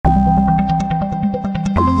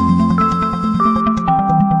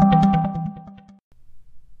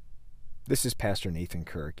This is Pastor Nathan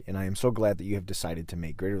Kirk, and I am so glad that you have decided to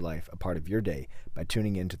make Greater Life a part of your day by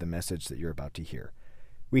tuning into the message that you're about to hear.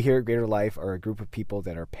 We here at Greater Life are a group of people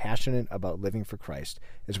that are passionate about living for Christ,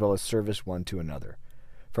 as well as service one to another.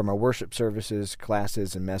 From our worship services,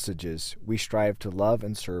 classes, and messages, we strive to love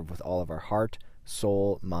and serve with all of our heart,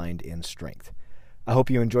 soul, mind, and strength. I hope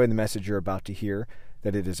you enjoy the message you're about to hear,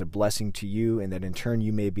 that it is a blessing to you, and that in turn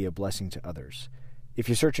you may be a blessing to others. If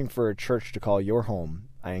you're searching for a church to call your home,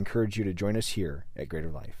 I encourage you to join us here at Greater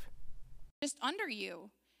Life. Just under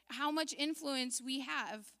you, how much influence we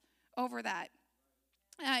have over that.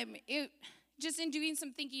 Just in doing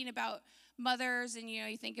some thinking about mothers, and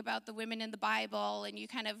you think about the women in the Bible, and you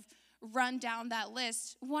kind of run down that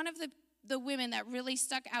list. One of the women that really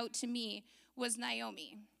stuck out to me was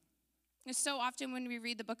Naomi. And so often when we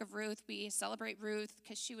read the book of Ruth, we celebrate Ruth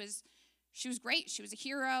because she was great. She was a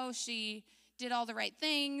hero. She did all the right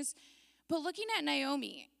things. But looking at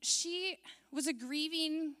Naomi, she was a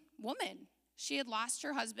grieving woman. She had lost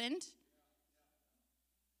her husband.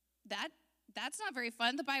 That's not very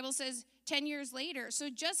fun. The Bible says 10 years later. So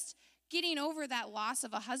just getting over that loss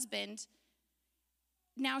of a husband,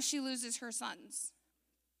 now she loses her sons.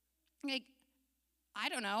 I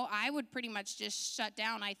don't know. I would pretty much just shut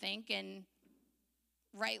down, I think, and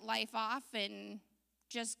write life off and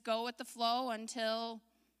just go with the flow until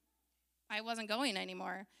I wasn't going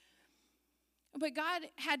anymore. But God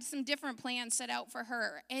had some different plans set out for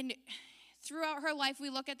her. And throughout her life, we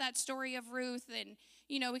look at that story of Ruth, and,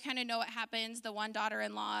 we kind of know what happens. The one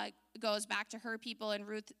daughter-in-law goes back to her people, and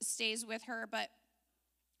Ruth stays with her. But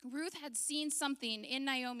Ruth had seen something in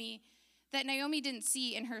Naomi that Naomi didn't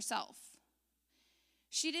see in herself.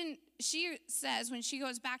 She says when she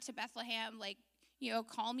goes back to Bethlehem,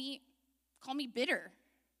 call me bitter.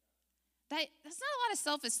 That's not a lot of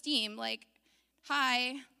self-esteem.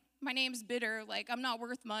 Hi, my name's bitter. I'm not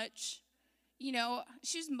worth much.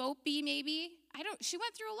 She's mopey maybe. She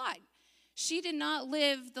went through a lot. She did not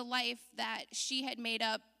live the life that she had made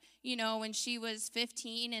up, when she was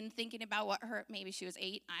 15 and thinking about maybe she was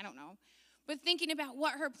 8, I don't know. But thinking about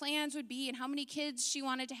what her plans would be and how many kids she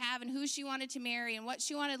wanted to have and who she wanted to marry and what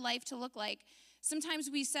she wanted life to look like. Sometimes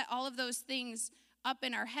we set all of those things up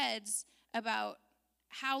in our heads about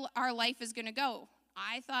how our life is going to go.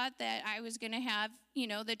 I thought that I was going to have,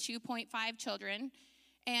 the 2.5 children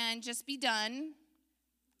and just be done.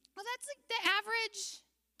 Well, that's the average.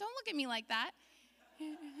 Don't look at me like that.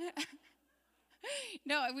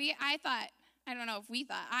 No, I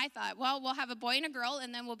thought, well, we'll have a boy and a girl,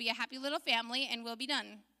 and then we'll be a happy little family, and we'll be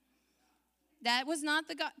done. That was not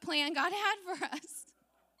the plan God had for us.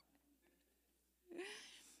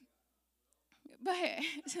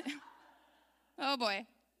 But, oh boy.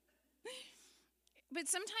 But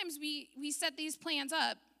sometimes we set these plans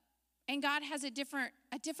up, and God has a different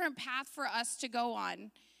path for us to go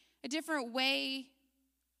on, a different way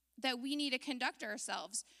that we need to conduct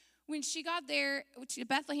ourselves. When she got there to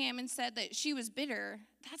Bethlehem and said that she was bitter,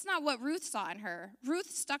 that's not what Ruth saw in her. Ruth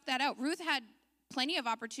stuck that out. Ruth had plenty of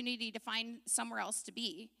opportunity to find somewhere else to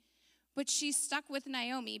be, but she stuck with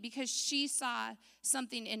Naomi because she saw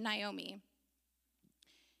something in Naomi.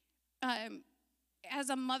 As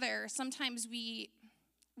a mother, sometimes we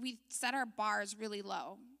set our bars really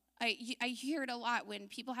low. I hear it a lot when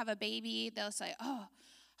people have a baby. They'll say, oh,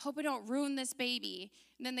 hope I don't ruin this baby.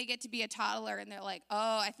 And then they get to be a toddler, and they're like,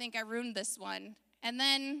 oh, I think I ruined this one. And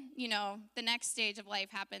then, the next stage of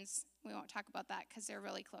life happens. We won't talk about that because they're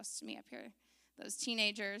really close to me up here, those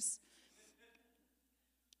teenagers.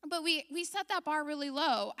 But we set that bar really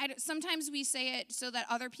low. Sometimes we say it so that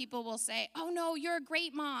other people will say, oh, no, you're a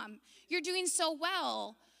great mom. You're doing so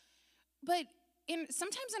well. But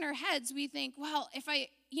sometimes in our heads we think, well, if I,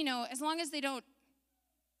 as long as they don't,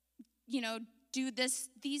 do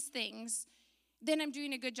these things, then I'm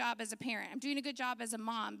doing a good job as a parent. I'm doing a good job as a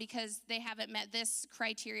mom because they haven't met this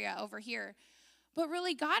criteria over here. But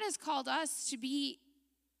really, God has called us to be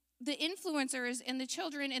the influencers in the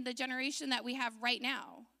children in the generation that we have right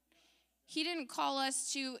now. He didn't call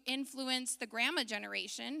us to influence the grandma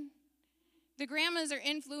generation. The grandmas are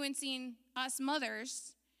influencing us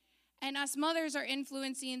mothers, and us mothers are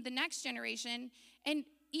influencing the next generation. And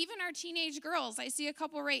even our teenage girls, I see a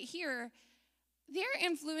couple right here, they're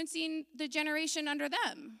influencing the generation under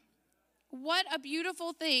them. What a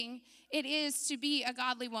beautiful thing it is to be a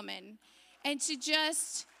godly woman and to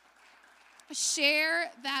just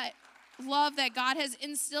share that love that God has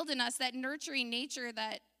instilled in us, that nurturing nature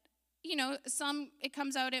that, some, it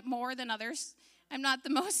comes out at more than others. I'm not the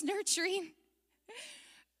most nurturing.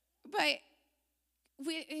 But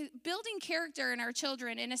building character in our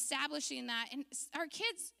children and establishing that, and our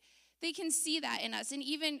kids, They can see that in us. And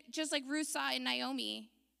even just like Ruth saw in Naomi,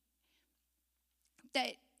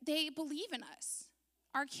 that they believe in us.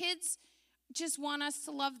 Our kids just want us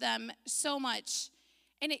to love them so much.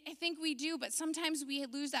 And I think we do, but sometimes we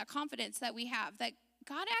lose that confidence that we have, that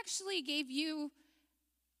God actually gave you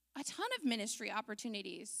a ton of ministry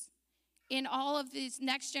opportunities in all of this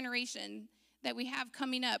next generation that we have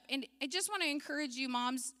coming up. And I just want to encourage you,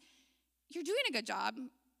 moms, you're doing a good job.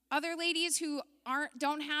 Other ladies who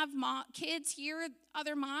don't have kids here,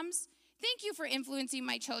 other moms, thank you for influencing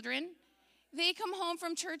my children. They come home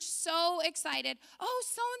from church so excited. Oh,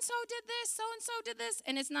 so-and-so did this, so-and-so did this.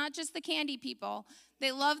 And it's not just the candy people.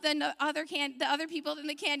 They love the other people than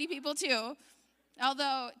the candy people too.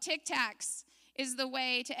 Although Tic Tacs is the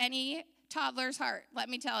way to any toddler's heart, let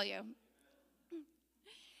me tell you.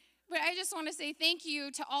 But I just want to say thank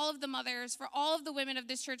you to all of the mothers, for all of the women of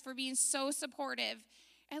this church, for being so supportive.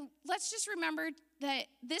 And let's just remember that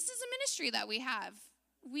this is a ministry that we have.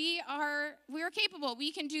 We are capable.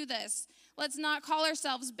 We can do this. Let's not call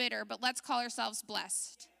ourselves bitter, but let's call ourselves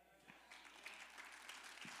blessed.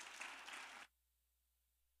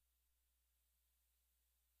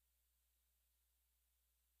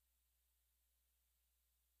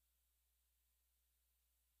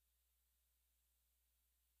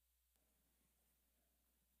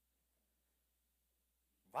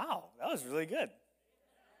 Wow, that was really good.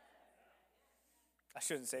 I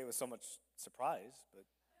shouldn't say it with so much surprise, but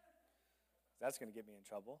that's going to get me in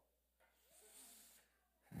trouble.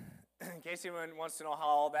 In case anyone wants to know how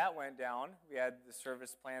all that went down, we had the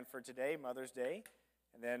service planned for today, Mother's Day,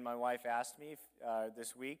 and then my wife asked me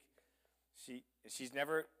this week,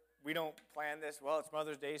 we don't plan this, well, it's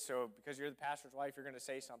Mother's Day, so because you're the pastor's wife, you're going to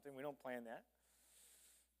say something. We don't plan that.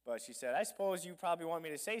 But she said, I suppose you probably want me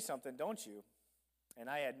to say something, don't you? And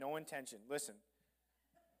I had no intention. Listen,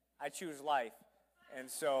 I choose life, and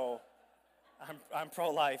so I'm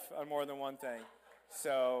pro-life on more than one thing.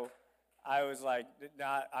 So I was like,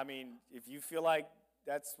 if you feel like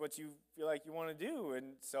that's what you feel like you want to do.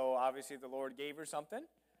 And so obviously the Lord gave her something,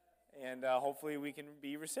 and hopefully we can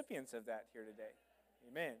be recipients of that here today.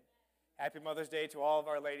 Amen. Happy Mother's Day to all of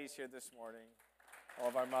our ladies here this morning, all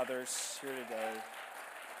of our mothers here today.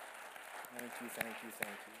 Thank you, thank you,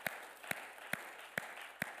 thank you.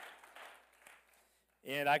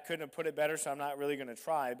 And I couldn't have put it better, so I'm not really going to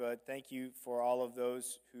try, but thank you for all of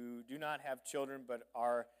those who do not have children but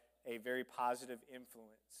are a very positive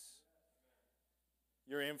influence.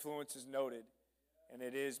 Your influence is noted, and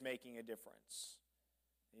it is making a difference.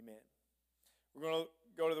 Amen. We're going to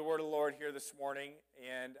go to the Word of the Lord here this morning,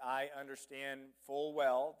 and I understand full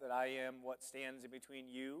well that I am what stands in between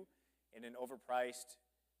you and an overpriced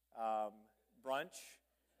brunch.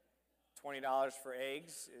 $20 for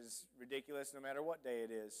eggs is ridiculous no matter what day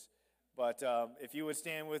it is. But if you would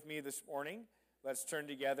stand with me this morning, let's turn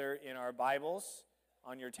together in our Bibles,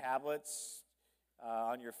 on your tablets,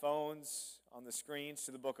 on your phones, on the screens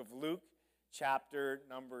to the book of Luke, chapter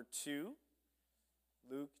number 2.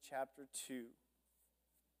 Luke chapter 2.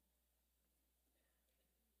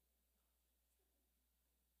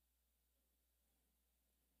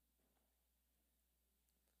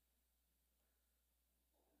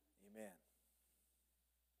 Amen.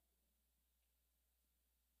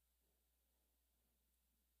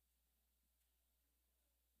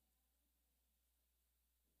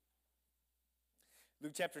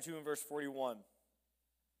 Luke chapter 2 and verse 41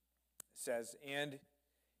 says, And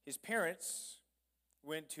his parents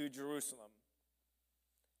went to Jerusalem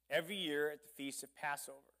every year at the feast of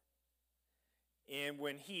Passover. And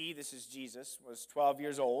when he, this is Jesus, was 12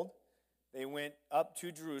 years old, they went up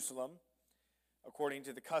to Jerusalem according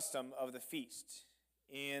to the custom of the feast.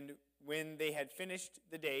 And when they had finished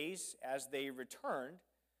the days, as they returned,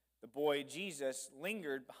 the boy Jesus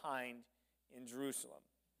lingered behind in Jerusalem.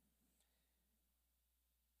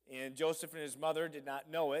 And Joseph and his mother did not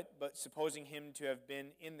know it, but supposing him to have been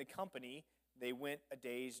in the company, they went a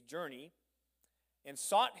day's journey and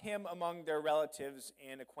sought him among their relatives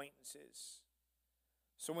and acquaintances.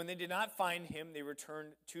 So when they did not find him, they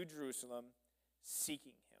returned to Jerusalem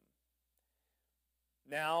seeking him.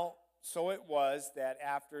 Now, so it was that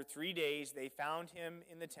after 3 days they found him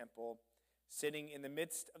in the temple, sitting in the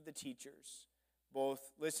midst of the teachers,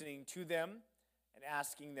 both listening to them and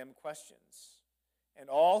asking them questions. And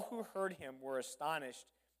all who heard him were astonished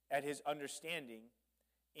at his understanding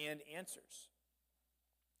and answers.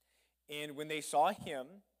 And when they saw him,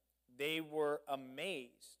 they were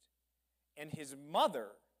amazed. And his mother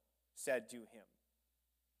said to him,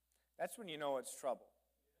 that's when you know it's trouble.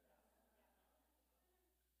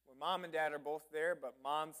 When mom and dad are both there, but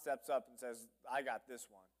mom steps up and says, I got this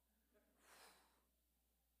one.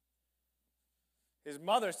 His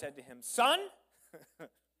mother said to him, "Son,"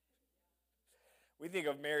 we think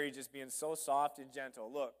of Mary just being so soft and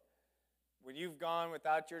gentle. Look, when you've gone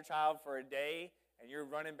without your child for a day and you're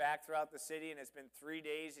running back throughout the city and it's been 3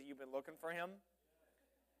 days that you've been looking for him,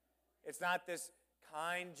 it's not this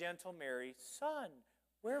kind, gentle Mary, "Son,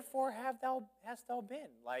 wherefore hast thou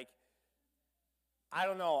been?" Like, I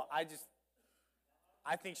don't know.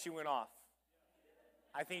 I think she went off.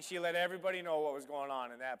 I think she let everybody know what was going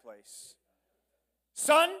on in that place.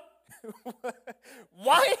 "Son,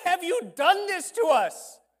 why have you done this to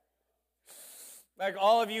us?" Like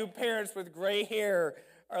all of you parents with gray hair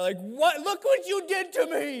are like, "What? Look what you did to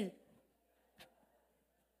me.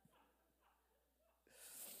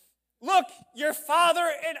 Look, your father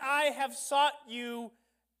and I have sought you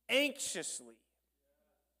anxiously."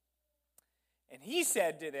 And he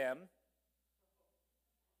said to them,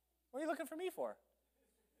 "What are you looking for me for?"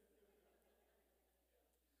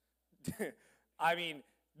 I mean,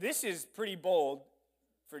 this is pretty bold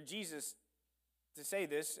for Jesus to say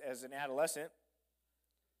this as an adolescent.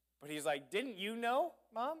 But he's like, "Didn't you know,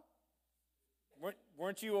 Mom?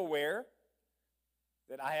 Weren't you aware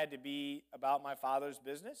that I had to be about my Father's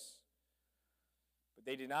business?" But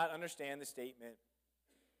they did not understand the statement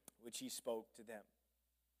which he spoke to them.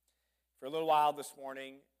 For a little while this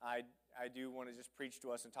morning, I do want to just preach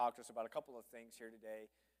to us and talk to us about a couple of things here today.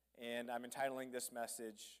 And I'm entitling this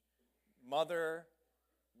message, "Mother,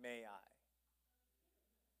 May I."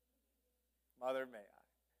 Mother, may I.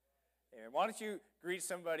 And why don't you greet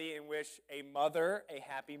somebody and wish a mother a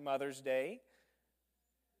happy Mother's Day?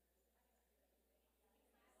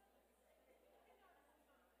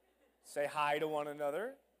 Say hi to one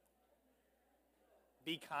another.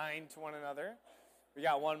 Be kind to one another. We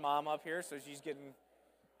got one mom up here, so you're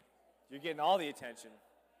getting all the attention.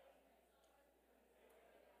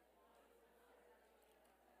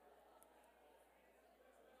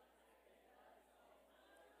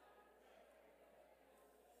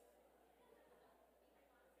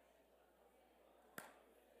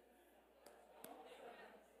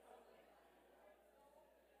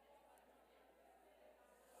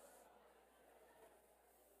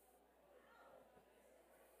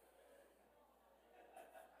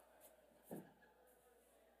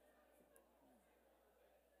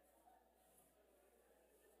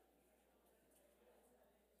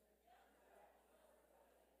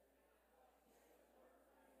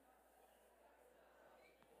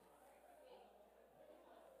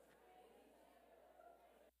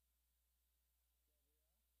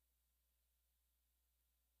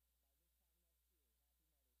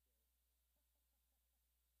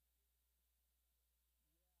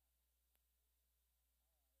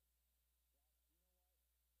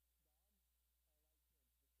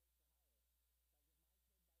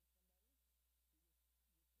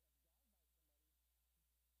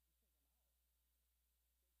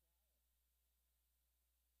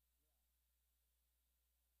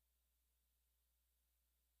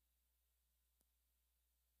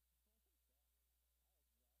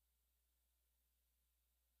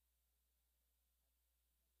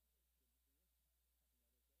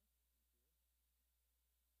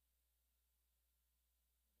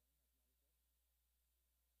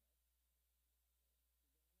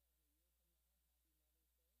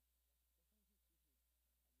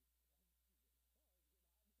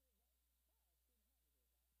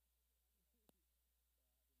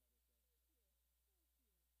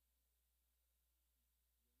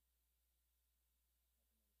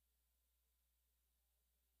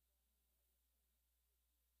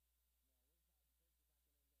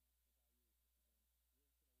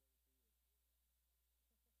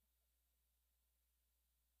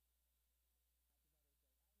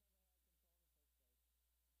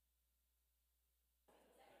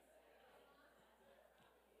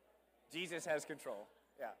 Jesus has control.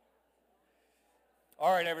 Yeah.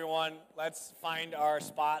 All right, everyone. Let's find our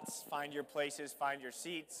spots, find your places, find your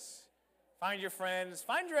seats, find your friends,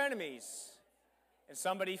 find your enemies, and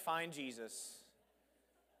somebody find Jesus.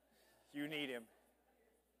 You need him.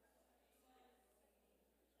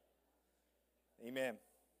 Amen.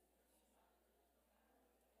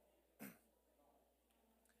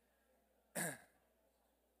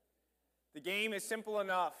 The game is simple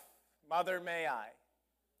enough. Mother, may I.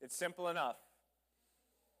 It's simple enough.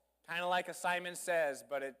 Kind of like a Simon Says,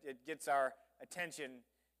 but it gets our attention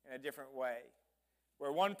in a different way.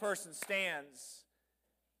 Where one person stands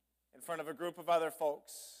in front of a group of other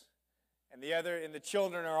folks, and the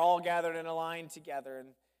children are all gathered in a line together,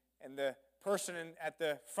 and the person at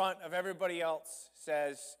the front of everybody else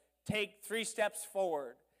says, "Take 3 steps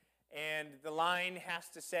forward." And the line has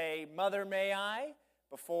to say, "Mother, may I?"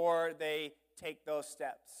 before they take those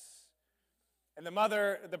steps. And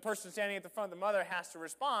the person standing at the front, the mother has to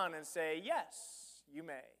respond and say, yes, you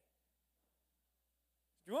may.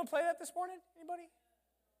 Do you want to play that this morning, anybody?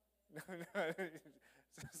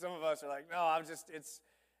 Some of us are like, no, it's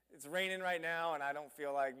raining right now and I don't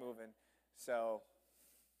feel like moving. So,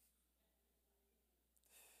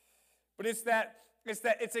 but it's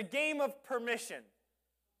a game of permission.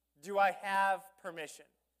 Do I have permission?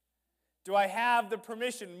 Do I have the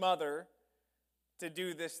permission, mother, to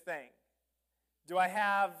do this thing? Do I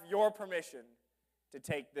have your permission to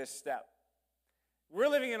take this step? We're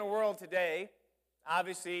living in a world today,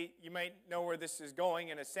 obviously you might know where this is going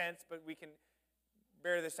in a sense, but we can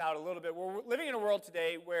bear this out a little bit. We're living in a world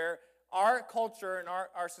today where our culture and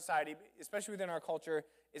our society, especially within our culture,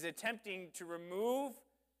 is attempting to remove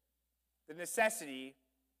the necessity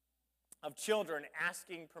of children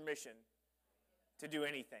asking permission to do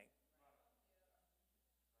anything.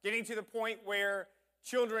 Getting to the point where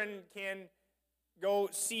children can go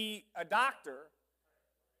see a doctor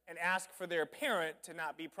and ask for their parent to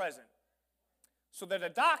not be present, so that a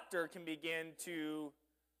doctor can begin to,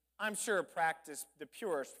 I'm sure, practice the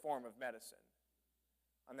purest form of medicine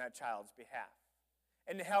on that child's behalf,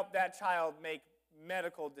 and to help that child make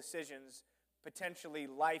medical decisions, potentially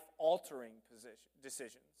life-altering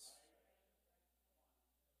decisions.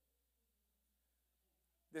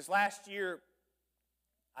 This last year,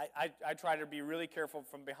 I try to be really careful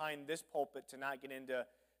from behind this pulpit to not get into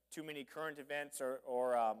too many current events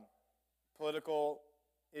or political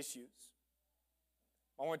issues.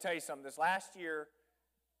 I want to tell you something. This last year,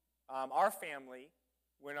 our family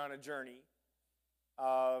went on a journey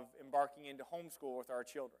of embarking into homeschool with our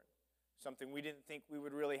children, something we didn't think we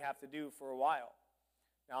would really have to do for a while.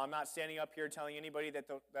 Now, I'm not standing up here telling anybody that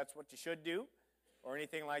that's what you should do or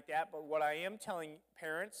anything like that, but what I am telling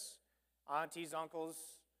parents, aunties, uncles,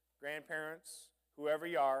 grandparents, whoever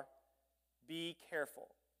you are, be careful,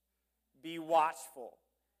 be watchful,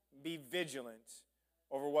 be vigilant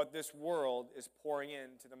over what this world is pouring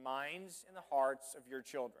into the minds and the hearts of your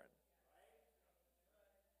children.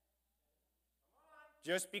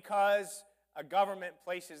 Just because a government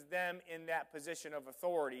places them in that position of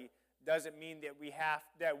authority doesn't mean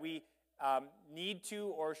that we need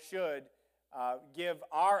to or should give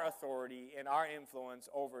our authority and our influence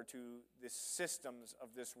over to the systems of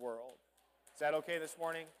this world. Is that okay this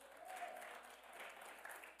morning?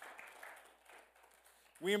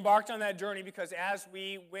 We embarked on that journey because as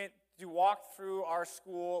we went to walk through our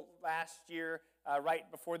school last year,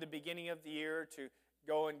 right before the beginning of the year, to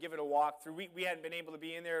go and give it a walk through, we hadn't been able to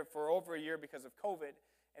be in there for over a year because of COVID.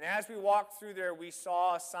 And as we walked through there, we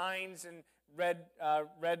saw signs and red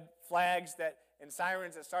flags and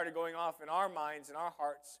sirens that started going off in our minds and our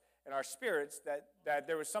hearts and our spirits that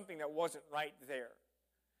there was something that wasn't right there.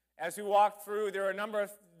 As we walked through, there were a number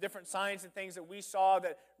of different signs and things that we saw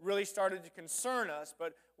that really started to concern us,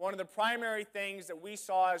 but one of the primary things that we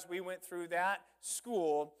saw as we went through that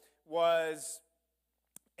school was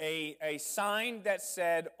a sign that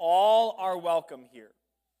said, "All are welcome here."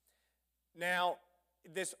 Now,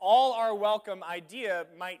 this all are welcome idea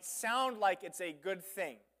might sound like it's a good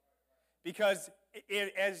thing, because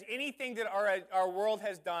as anything that our world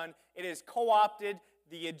has done, it has co-opted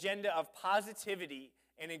the agenda of positivity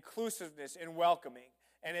and inclusiveness and welcoming.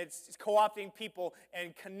 And it's co-opting people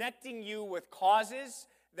and connecting you with causes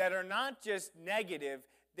that are not just negative,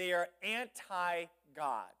 they are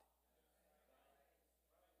anti-God.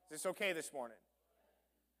 Is this okay this morning?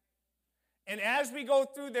 And as we go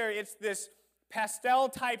through there, it's this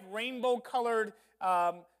pastel-type, rainbow-colored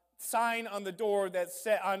sign on the door that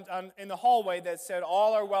said in the hallway that said,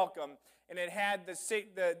 "All are welcome," and it had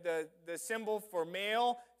the symbol for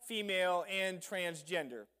male, female, and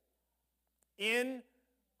transgender in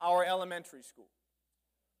our elementary school.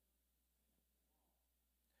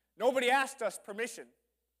 Nobody asked us permission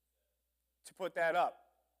to put that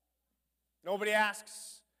up. Nobody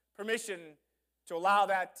asks permission to allow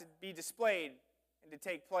that to be displayed and to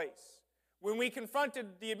take place. When we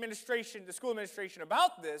confronted the school administration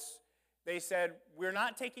about this, they said, "We're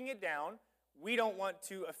not taking it down. We don't want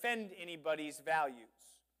to offend anybody's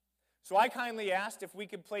values." So I kindly asked if we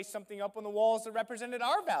could place something up on the walls that represented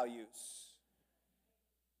our values.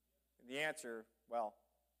 And the answer, well,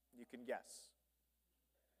 you can guess.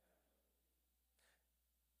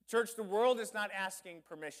 Church, the world is not asking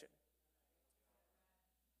permission.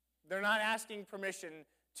 They're not asking permission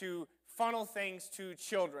to funnel things to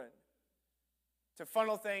children, to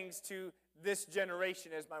funnel things to this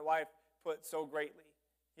generation, as my wife put so greatly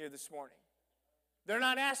here this morning. They're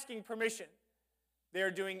not asking permission.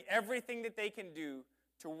 They're doing everything that they can do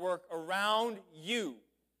to work around you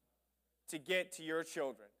to get to your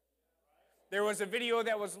children. There was a video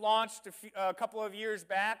that was launched a couple of years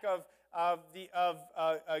back of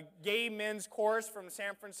a gay men's chorus from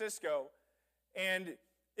San Francisco, and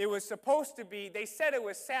it was supposed to be, they said it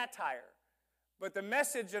was satire, but the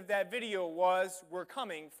message of that video was, we're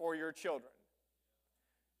coming for your children.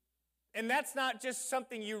 And that's not just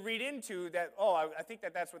something you read into that, I think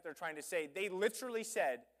that's what they're trying to say. They literally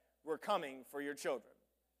said, we're coming for your children.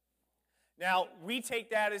 Now, we take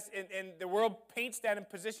that as, and the world paints that and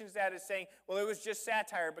positions that as saying, well, it was just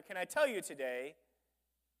satire. But can I tell you today,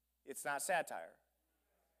 it's not satire.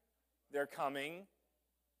 They're coming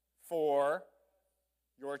for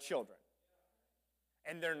your children.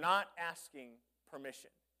 And they're not asking permission.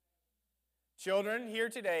 Children here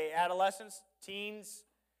today, adolescents, teens,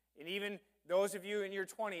 and even those of you in your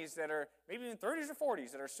 20s that are maybe in 30s or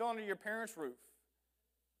 40s that are still under your parents' roof.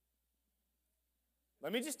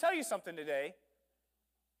 Let me just tell you something today,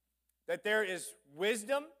 that there is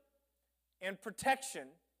wisdom and protection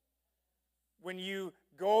when you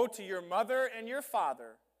go to your mother and your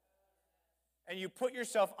father and you put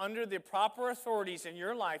yourself under the proper authorities in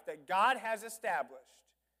your life that God has established,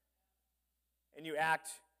 and you act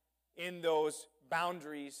in those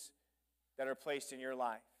boundaries that are placed in your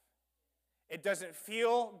life. It doesn't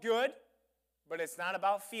feel good, but it's not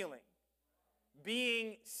about feeling.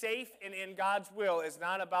 Being safe and in God's will is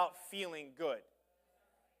not about feeling good.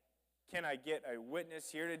 Can I get a witness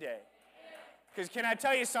here today? Because can I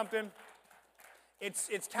tell you something? It's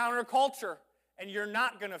counterculture, and you're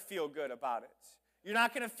not going to feel good about it. You're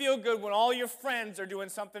not going to feel good when all your friends are doing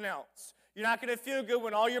something else. You're not going to feel good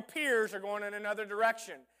when all your peers are going in another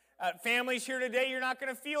direction. Families here today, you're not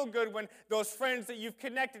going to feel good when those friends that you've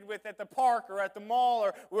connected with at the park or at the mall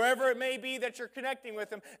or wherever it may be that you're connecting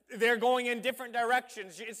with them, they're going in different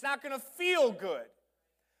directions. It's not going to feel good.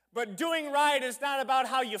 But doing right is not about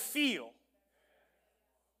how you feel.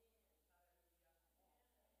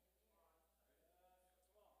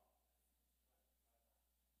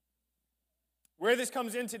 Where this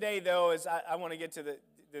comes in today, though, is I want to get to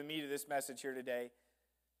the meat of this message here today.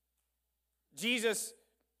 Jesus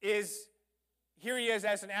here he is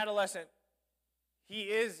as an adolescent. He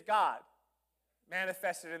is God,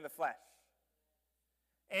 manifested in the flesh.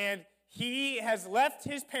 And he has left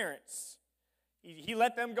his parents. He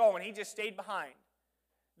let them go, and he just stayed behind.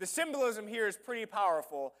 The symbolism here is pretty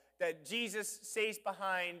powerful, that Jesus stays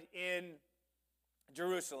behind in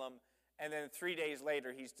Jerusalem, and then 3 days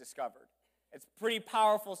later he's discovered. It's pretty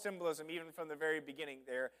powerful symbolism, even from the very beginning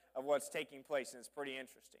there, of what's taking place, and it's pretty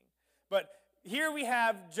interesting. But here we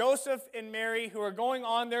have Joseph and Mary who are going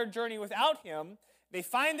on their journey without him. They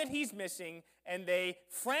find that he's missing, and they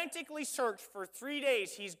frantically search for 3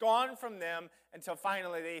 days. He's gone from them until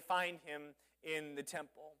finally they find him in the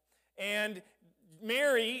temple. And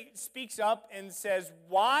Mary speaks up and says,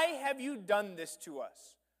 "Why have you done this to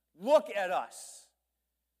us? Look at us."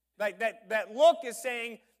 Like that look is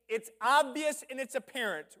saying, it's obvious and it's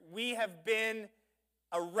apparent. We have been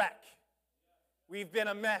a wreck. We've been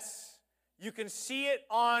a mess. You can see it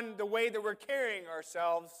on the way that we're carrying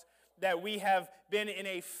ourselves, that we have been in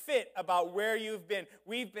a fit about where you've been.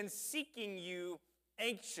 We've been seeking you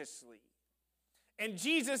anxiously. And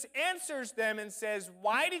Jesus answers them and says,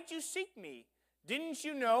 "Why did you seek me? Didn't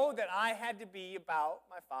you know that I had to be about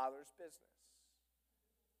my Father's business?"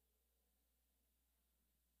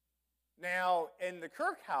 Now, in the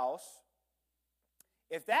Kirk house,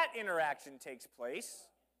 if that interaction takes place,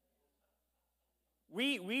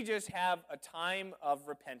 we just have a time of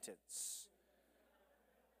repentance.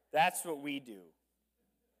 That's what we do.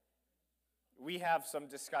 We have some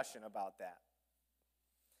discussion about that.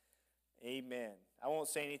 Amen. I won't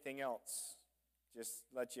say anything else. Just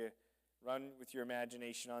let you run with your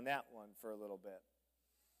imagination on that one for a little bit.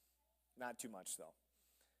 Not too much, though.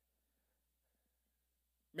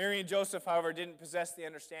 Mary and Joseph, however, didn't possess the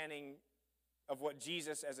understanding of what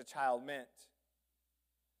Jesus as a child meant.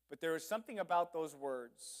 But there was something about those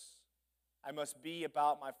words, "I must be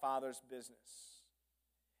about my Father's business."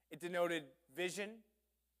 It denoted vision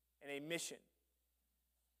and a mission.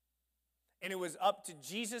 And it was up to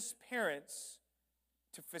Jesus' parents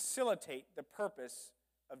to facilitate the purpose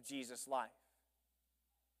of Jesus' life.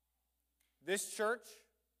 This church,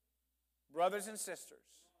 brothers and sisters,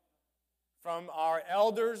 from our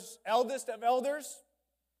eldest of elders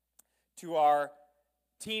to our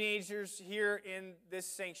teenagers here in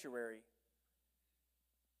this sanctuary,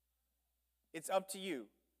 it's up to you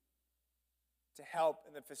to help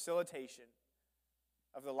in the facilitation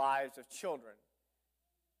of the lives of children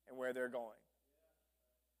and where they're going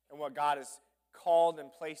and what God has called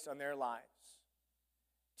and placed on their lives.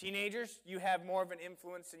 Teenagers, you have more of an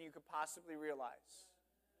influence than you could possibly realize.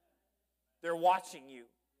 They're watching you.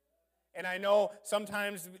 And I know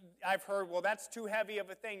sometimes I've heard, well, that's too heavy of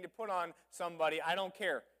a thing to put on somebody. I don't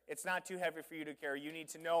care. It's not too heavy for you to carry. You need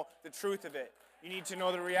to know the truth of it. You need to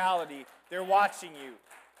know the reality. They're watching you.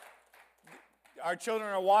 Our children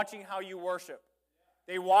are watching how you worship.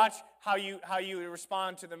 They watch how you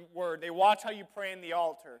respond to the word. They watch how you pray in the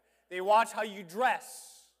altar. They watch how you dress.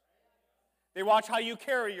 They watch how you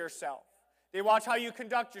carry yourself. They watch how you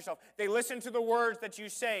conduct yourself. They listen to the words that you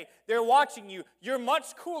say. They're watching you. You're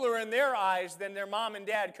much cooler in their eyes than their mom and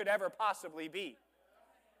dad could ever possibly be.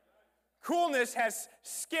 Coolness has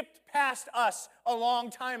skipped past us a long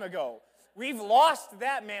time ago. We've lost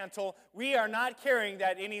that mantle. We are not carrying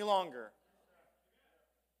that any longer.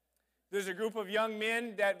 There's a group of young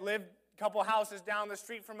men that live a couple houses down the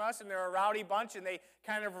street from us, and they're a rowdy bunch, and they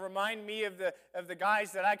kind of remind me of the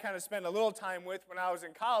guys that I kind of spent a little time with when I was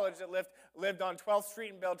in college that lived on 12th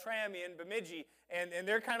Street in Beltrami in Bemidji, and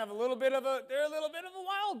they're kind of a little bit of a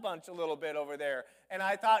wild bunch a little bit over there. And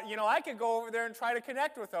I thought, I could go over there and try to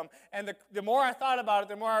connect with them. And the more I thought about it,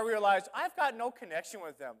 the more I realized I've got no connection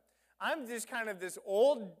with them. I'm just kind of this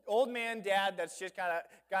old man dad that's just kind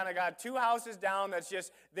of got two houses down, that's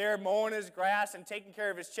just there mowing his grass and taking care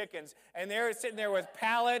of his chickens. And they're sitting there with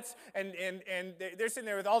pallets, and they're sitting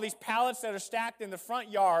there with all these pallets that are stacked in the front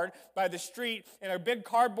yard by the street, and a big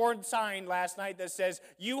cardboard sign last night that says,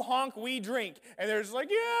 "You honk, we drink." And they're just like,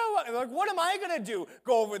 yeah, like, what am I going to do?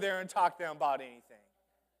 Go over there and talk to them about anything.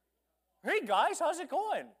 Hey guys, how's it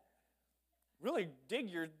going? Really dig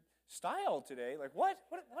your style today. Like, what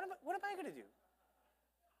am I going to do?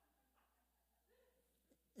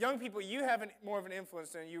 Young people, you have more of an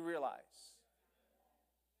influence than you realize.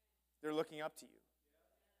 They're looking up to you.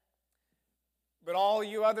 But all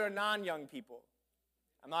you other non-young people,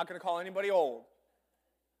 I'm not going to call anybody old.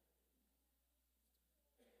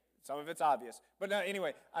 Some of it's obvious. But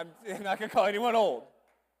anyway, I'm not going to call anyone old.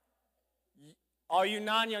 All you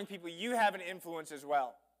non-young people, you have an influence as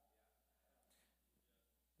well.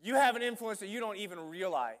 You have an influence that you don't even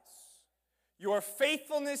realize. Your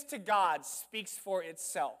faithfulness to God speaks for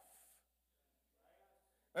itself.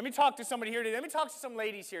 Let me talk to somebody here today. Let me talk to some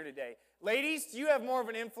ladies here today. Ladies, you have more of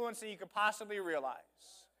an influence than you could possibly realize.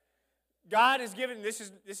 God has given, this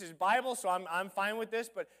is Bible, so I'm fine with this,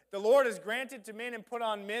 but the Lord has granted to men and put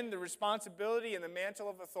on men the responsibility and the mantle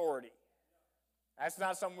of authority. That's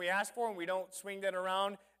not something we ask for, and we don't swing that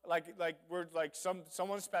around like we're like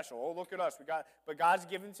someone special. Oh, look at us. But God's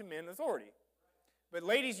given to men authority. But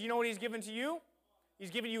ladies, you know what He's given to you? He's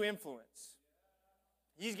given you influence.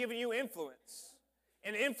 He's given you influence.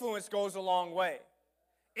 And influence goes a long way.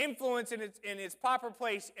 Influence in its proper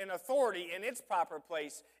place and authority in its proper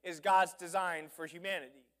place is God's design for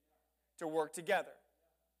humanity to work together.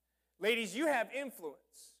 Ladies, you have influence.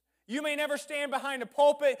 You may never stand behind a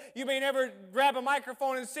pulpit. You may never grab a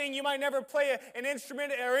microphone and sing. You might never play an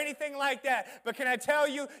instrument or anything like that. But can I tell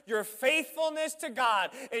you, your faithfulness to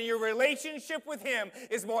God and your relationship with Him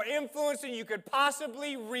is more influence than you could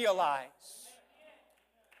possibly realize.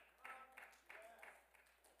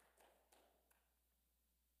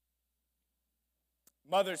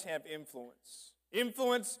 Mothers have influence.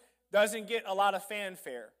 Influence doesn't get a lot of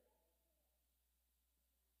fanfare.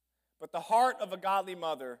 But the heart of a godly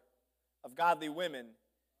mother, of godly women,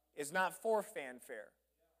 is not for fanfare,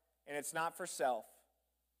 and it's not for self,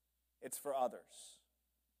 it's for others.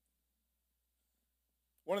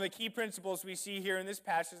 One of the key principles we see here in this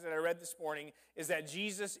passage that I read this morning is that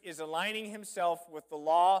Jesus is aligning Himself with the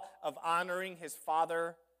law of honoring His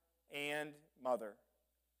father and mother.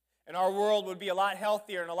 And our world would be a lot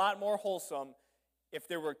healthier and a lot more wholesome if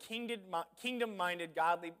there were kingdom-minded,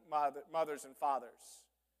 godly mothers and fathers,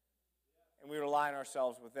 and we would align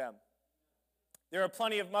ourselves with them. There are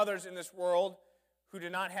plenty of mothers in this world who do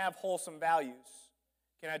not have wholesome values.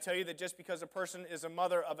 Can I tell you that just because a person is a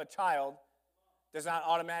mother of a child does not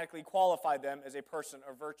automatically qualify them as a person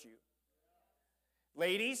of virtue?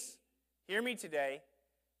 Ladies, hear me today.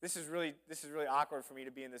 This is really awkward for me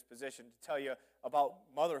to be in this position to tell you about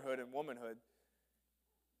motherhood and womanhood.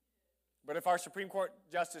 But if our Supreme Court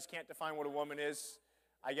justice can't define what a woman is,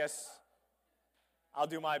 I guess I'll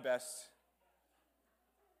do my best.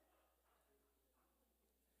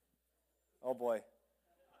 Oh boy.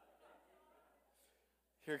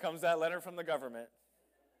 Here comes that letter from the government.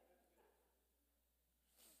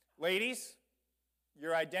 Ladies,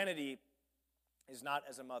 your identity is not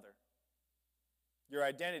as a mother. Your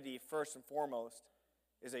identity, first and foremost,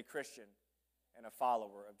 is a Christian and a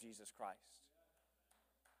follower of Jesus Christ.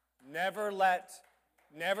 Never let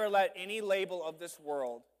any label of this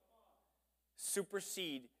world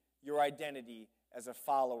supersede your identity as a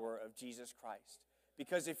follower of Jesus Christ.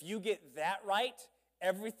 Because if you get that right,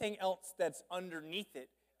 everything else that's underneath it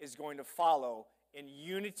is going to follow in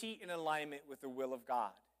unity and alignment with the will of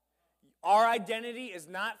God. Our identity is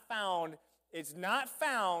not found, it's not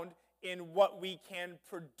found in what we can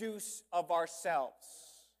produce of ourselves.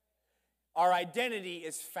 Our identity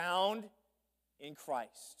is found in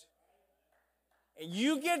Christ. And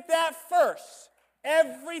you get that first,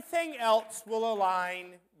 everything else will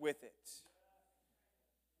align with it.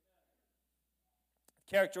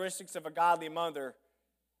 Characteristics of a godly mother.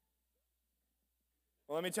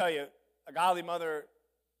 Well, let me tell you, a godly mother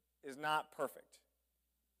is not perfect.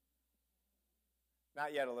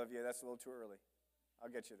 Not yet, Olivia. That's a little too early. I'll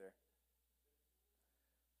get you there.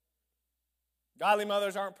 Godly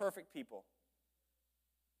mothers aren't perfect people.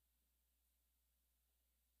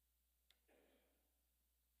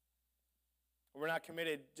 We're not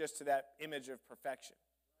committed just to that image of perfection.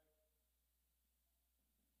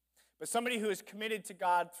 But somebody who is committed to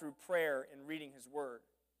God through prayer and reading His Word,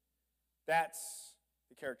 that's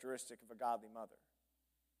the characteristic of a godly mother.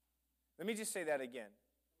 Let me just say that again.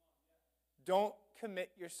 Don't commit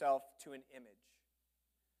yourself to an image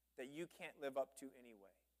that you can't live up to anyway.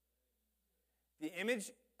 The image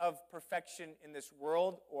of perfection in this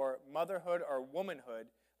world, or motherhood or womanhood,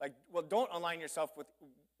 don't align yourself with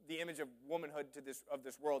the image of womanhood of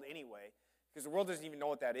this world anyway, because the world doesn't even know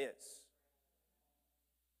what that is.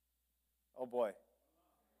 Oh boy.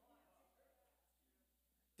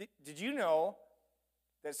 Did you know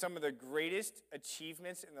that some of the greatest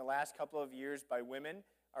achievements in the last couple of years by women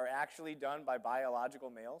are actually done by biological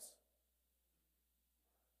males?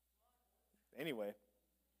 Anyway.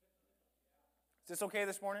 Is this okay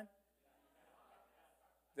this morning?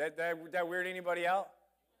 That weird anybody out?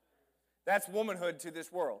 That's womanhood to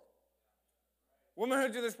this world.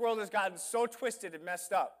 Womanhood to this world has gotten so twisted and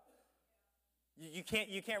messed up. You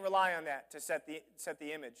can't rely on that to set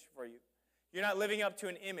the image for you. You're not living up to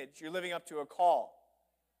an image. You're living up to a call.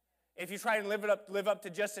 If you try and live up to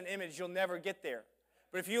just an image, you'll never get there.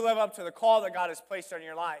 But if you live up to the call that God has placed on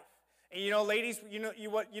your life, and ladies, you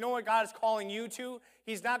know what God is calling you to?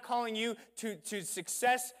 He's not calling you to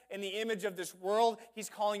success in the image of this world. He's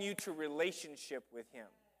calling you to relationship with Him.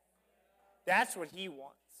 That's what He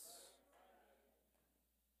wants.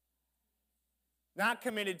 Not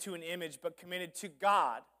committed to an image, but committed to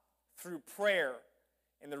God through prayer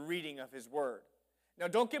and the reading of His Word. Now,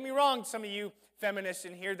 don't get me wrong, some of you feminists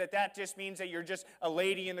in here, that just means that you're just a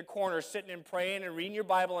lady in the corner sitting and praying and reading your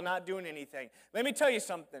Bible and not doing anything. Let me tell you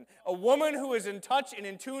something. A woman who is in touch and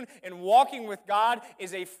in tune and walking with God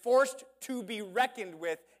is a force to be reckoned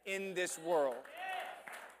with in this world.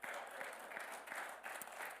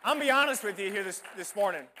 I'm going to be honest with you here this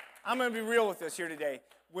morning. I'm going to be real with this here today.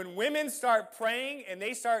 When women start praying and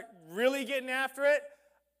they start really getting after it,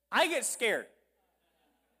 I get scared.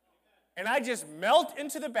 And I just melt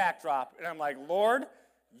into the backdrop, and I'm like, Lord,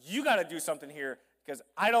 you got to do something here, because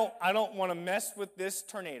I don't want to mess with this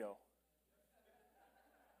tornado.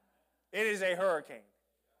 It is a hurricane.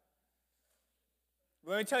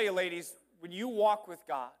 Let me tell you, ladies, when you walk with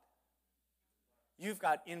God, you've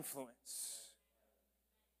got influence.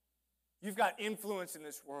 You've got influence in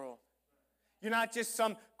this world. You're not just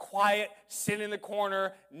some quiet, sit in the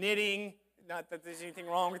corner, knitting. Not that there's anything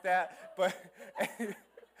wrong with that, but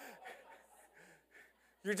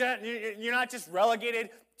you're not just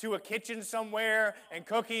relegated to a kitchen somewhere and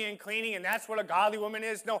cooking and cleaning, and that's what a godly woman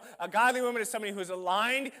is. No, a godly woman is somebody who's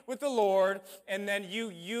aligned with the Lord, and then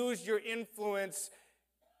you use your influence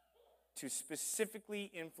to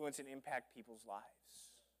specifically influence and impact people's lives.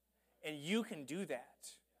 And you can do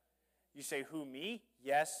that. You say, who, me?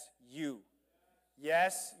 Yes, you.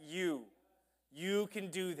 Yes, you. You can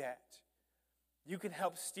do that. You can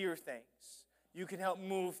help steer things. You can help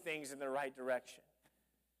move things in the right direction.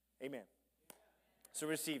 Amen. So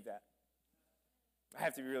receive that. I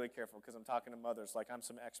have to be really careful because I'm talking to mothers like I'm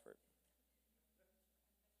some expert.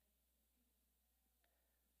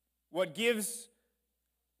 What gives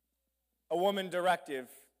a woman directive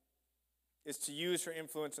is to use her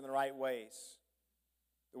influence in the right ways,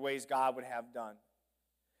 the ways God would have done.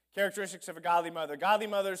 Characteristics of a godly mother. Godly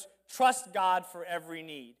mothers trust God for every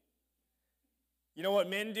need. You know what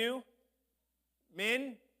men do?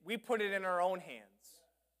 Men, we put it in our own hands.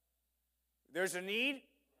 There's a need,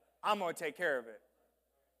 I'm going to take care of it.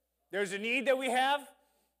 There's a need that we have,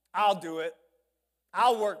 I'll do it.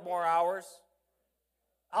 I'll work more hours.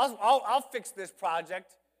 I'll fix this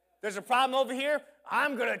project. There's a problem over here,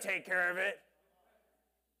 I'm going to take care of it.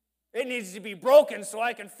 It needs to be broken so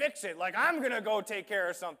I can fix it. Like I'm going to go take care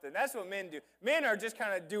of something. That's what men do. Men are just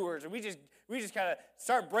kind of doers. And we just kind of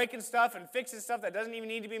start breaking stuff and fixing stuff that doesn't even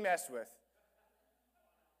need to be messed with.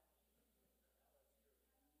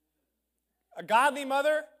 A godly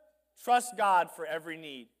mother trusts God for every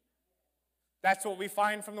need. That's what we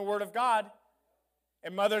find from the Word of God.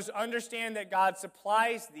 And mothers understand that God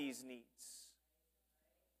supplies these needs.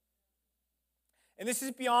 And this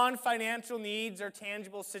is beyond financial needs or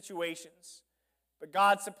tangible situations. But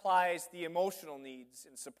God supplies the emotional needs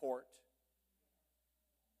and support.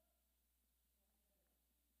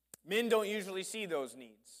 Men don't usually see those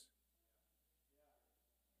needs.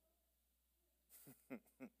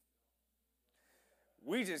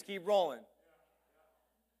 We just keep rolling.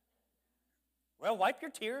 Well, wipe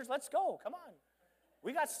your tears. Let's go. Come on.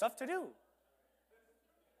 We got stuff to do.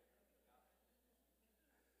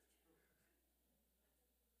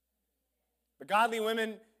 But godly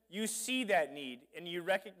women, you see that need and you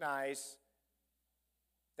recognize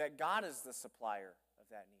that God is the supplier of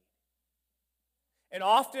that need. And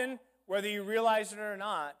often, whether you realize it or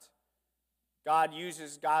not, God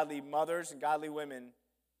uses godly mothers and godly women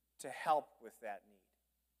to help with that need.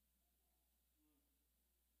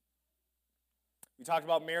 We talked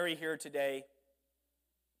about Mary here today.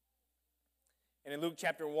 And in Luke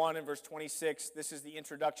chapter 1 and verse 26, this is the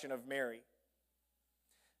introduction of Mary.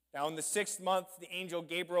 Now in the 6th month, the angel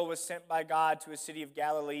Gabriel was sent by God to a city of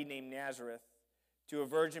Galilee named Nazareth, to a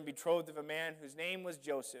virgin betrothed of a man whose name was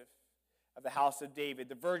Joseph, of the house of David.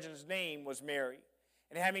 The virgin's name was Mary.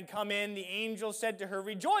 And having come in, the angel said to her,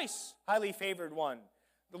 "Rejoice, highly favored one.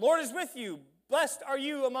 The Lord is with you. Blessed are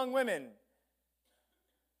you among women."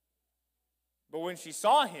 But when she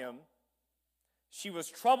saw him, she was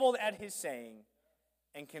troubled at his saying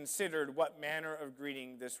and considered what manner of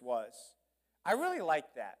greeting this was. I really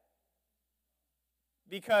like that.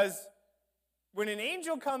 Because when an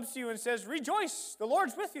angel comes to you and says, "Rejoice, the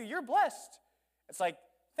Lord's with you, you're blessed," it's like,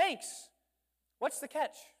 thanks. What's the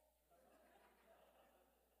catch?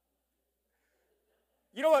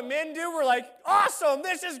 You know what men do? We're like, awesome,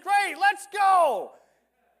 this is great, let's go.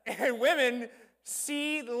 And women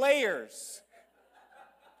see layers.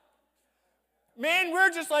 Men, we're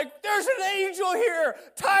just like, there's an angel here.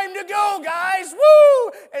 Time to go, guys.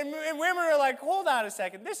 Woo! And women are like, hold on a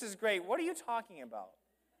second. This is great. What are you talking about?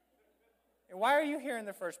 And why are you here in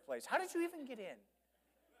the first place? How did you even get in?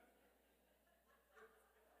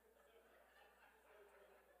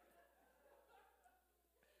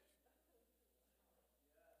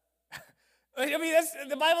 I mean,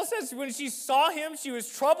 the Bible says when she saw him, she was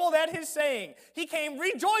troubled at his saying. He came,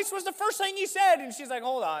 rejoice was the first thing he said. And she's like,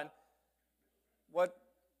 hold on. What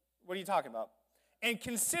are you talking about? And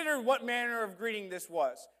consider what manner of greeting this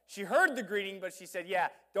was. She heard the greeting, but she said, yeah,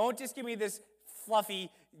 don't just give me this fluffy,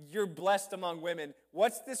 you're blessed among women.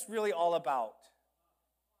 What's this really all about?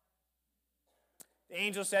 The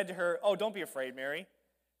angel said to her, oh, don't be afraid, Mary,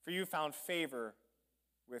 for you found favor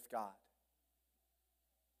with God.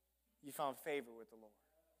 You found favor with the Lord.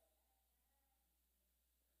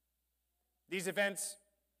 These events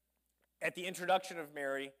at the introduction of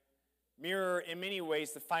Mary mirror in many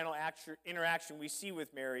ways the final interaction we see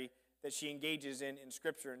with Mary that she engages in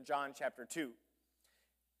Scripture in John chapter 2.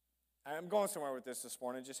 I'm going somewhere with this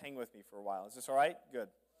morning. Just hang with me for a while. Is this all right? Good.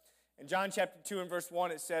 In John chapter 2 and verse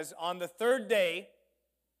 1, it says, on the 3rd day,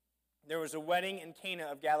 there was a wedding in Cana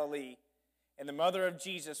of Galilee, and the mother of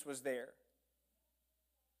Jesus was there.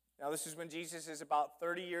 Now, this is when Jesus is about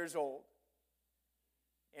 30 years old.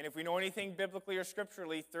 And if we know anything biblically or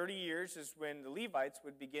scripturally, 30 years is when the Levites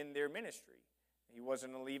would begin their ministry. He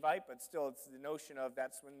wasn't a Levite, but still it's the notion of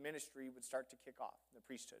that's when ministry would start to kick off, the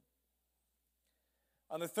priesthood.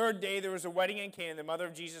 On the 3rd day, there was a wedding in Cana. The mother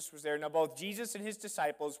of Jesus was there. Now, both Jesus and his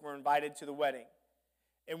disciples were invited to the wedding.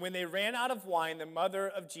 And when they ran out of wine, the mother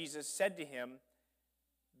of Jesus said to him,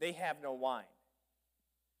 they have no wine.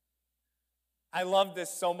 I love this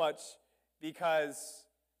so much because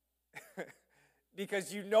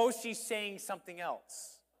you know she's saying something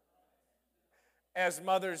else, as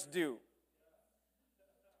mothers do.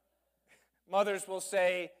 Mothers will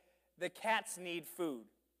say, the cats need food.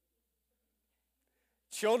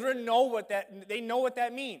 Children know what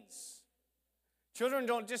that means. Children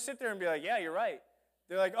don't just sit there and be like, yeah, you're right.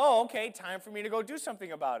 They're like, oh, okay, time for me to go do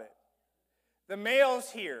something about it. The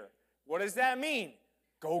mail's here. What does that mean?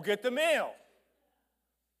 Go get the mail.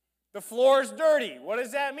 The floor's dirty. What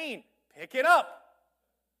does that mean? Pick it up.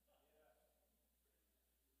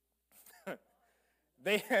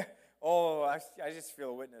 I just feel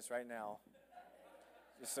a witness right now.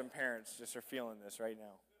 Just some parents just are feeling this right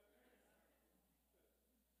now.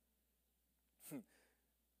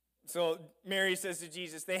 So Mary says to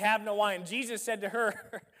Jesus, they have no wine. Jesus said to her,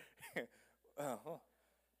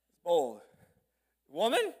 bold.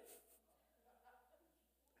 Woman?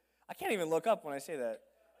 I can't even look up when I say that.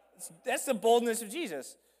 That's the boldness of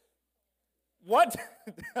Jesus. What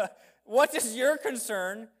does your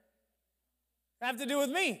concern have to do with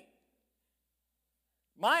me?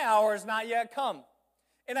 My hour has not yet come.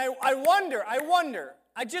 And I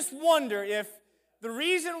just wonder if the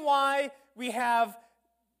reason why we have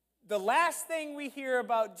the last thing we hear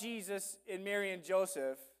about Jesus in Mary and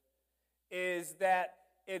Joseph is that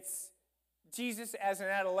it's Jesus as an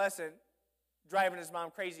adolescent driving his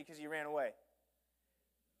mom crazy because he ran away.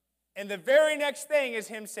 And the very next thing is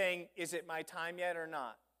him saying, is it my time yet or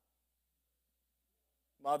not?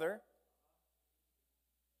 Mother,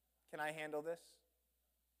 can I handle this?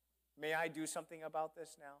 May I do something about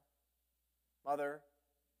this now? Mother,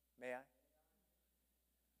 may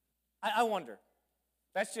I? I wonder.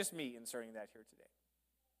 That's just me inserting that here today.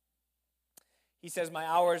 He says, my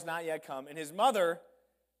hour has not yet come. And his mother,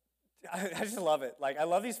 I just love it. Like, I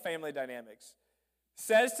love these family dynamics.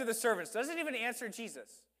 Says to the servants, doesn't even answer Jesus.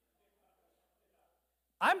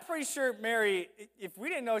 I'm pretty sure Mary, if we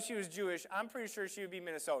didn't know she was Jewish, I'm pretty sure she would be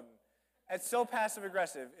Minnesotan. It's so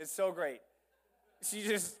passive-aggressive. It's so great. She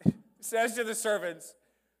just says to the servants,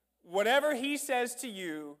 whatever he says to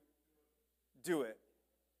you, do it.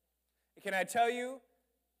 Can I tell you,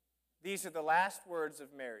 these are the last words of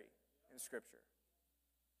Mary in Scripture.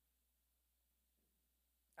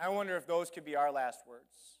 I wonder if those could be our last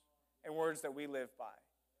words and words that we live by.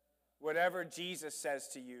 Whatever Jesus says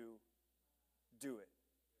to you, do it.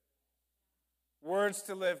 Words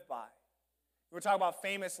to live by. We're talking about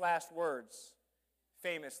famous last words.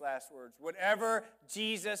 Famous last words. Whatever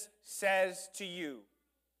Jesus says to you,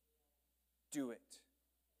 do it.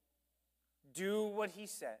 Do what he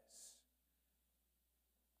says.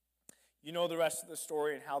 You know the rest of the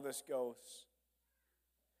story and how this goes.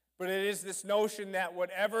 But it is this notion that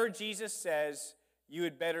whatever Jesus says, you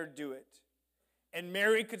had better do it. And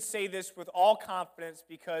Mary could say this with all confidence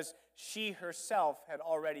because she herself had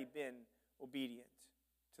already been obedient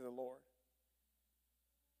to the Lord.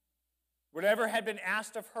 Whatever had been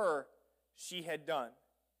asked of her, she had done.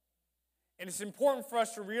 And it's important for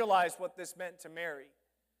us to realize what this meant to Mary.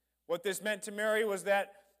 What this meant to Mary was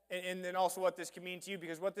that, and then also what this can mean to you,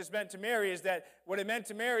 because what this meant to Mary is that, what it meant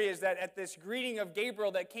to Mary is that at this greeting of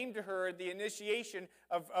Gabriel that came to her, the initiation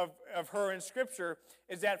of her in Scripture,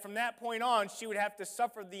 is that from that point on, she would have to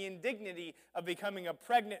suffer the indignity of becoming a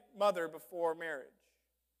pregnant mother before marriage.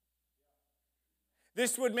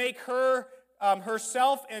 This would make her,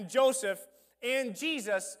 herself and Joseph and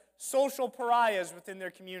Jesus social pariahs within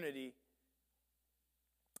their community.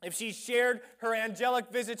 If she shared her angelic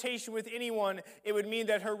visitation with anyone, it would mean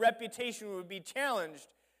that her reputation would be challenged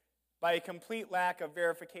by a complete lack of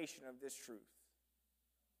verification of this truth.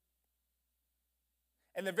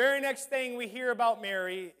 And the very next thing we hear about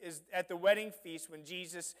Mary is at the wedding feast when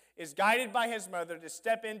Jesus is guided by his mother to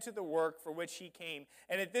step into the work for which he came.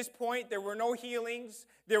 And at this point, there were no healings,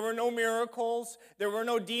 there were no miracles, there were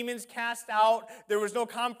no demons cast out, there was no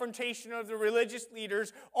confrontation of the religious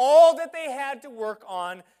leaders. All that they had to work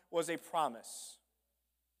on was a promise.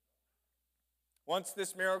 Once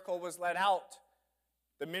this miracle was let out,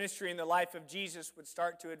 the ministry and the life of Jesus would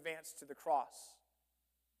start to advance to the cross.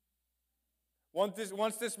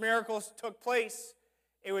 Once this miracle took place,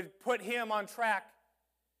 it would put him on track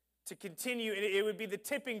to continue. It would be the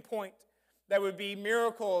tipping point. That would be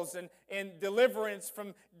miracles and deliverance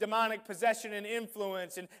from demonic possession and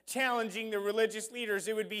influence and challenging the religious leaders.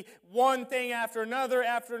 It would be one thing after another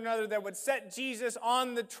that would set Jesus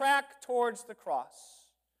on the track towards the cross.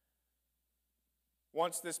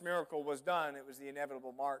 Once this miracle was done, it was the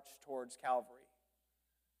inevitable march towards Calvary.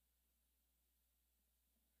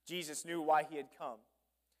 Jesus knew why he had come.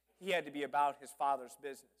 He had to be about his Father's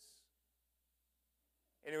business.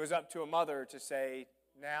 And it was up to a mother to say,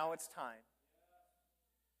 now it's time.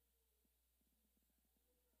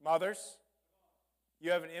 Mothers,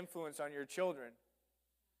 you have an influence on your children.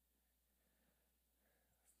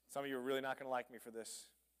 Some of you are really not going to like me for this.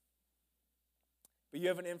 But you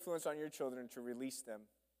have an influence on your children to release them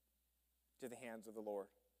to the hands of the Lord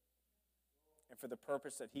and for the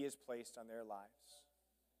purpose that he has placed on their lives.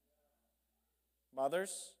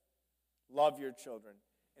 Mothers, love your children,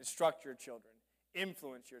 instruct your children,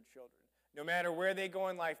 influence your children. No matter where they go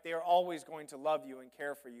in life, they are always going to love you and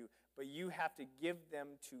care for you, but you have to give them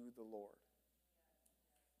to the Lord.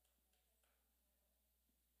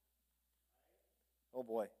 Oh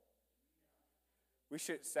boy.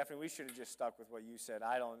 Stephanie, we should have just stuck with what you said.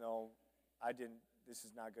 I don't know. This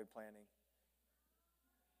is not good planning.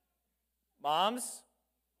 Moms,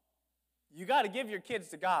 you got to give your kids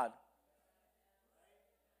to God.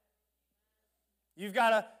 You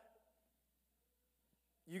got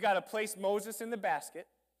to place Moses in the basket,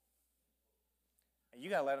 and you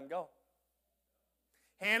got to let him go.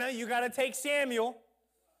 Hannah, you got to take Samuel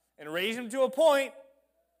and raise him to a point,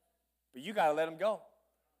 but you got to let him go.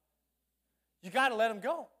 You got to let him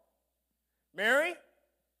go. Mary,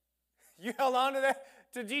 you held on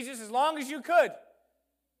to Jesus as long as you could,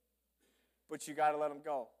 but you got to let him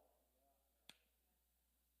go.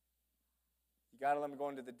 You got to let them go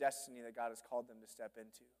into the destiny that God has called them to step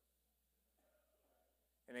into,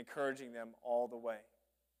 and encouraging them all the way.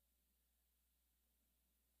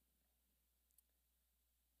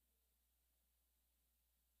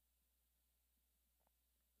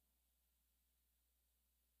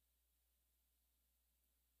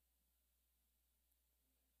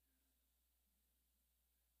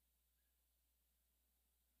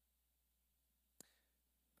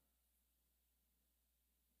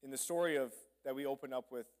 In the story that we open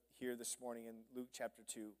up with here this morning in Luke chapter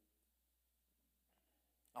 2,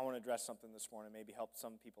 I want to address something this morning, maybe help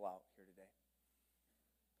some people out here today.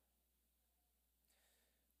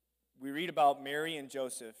 We read about Mary and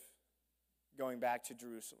Joseph going back to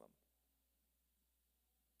Jerusalem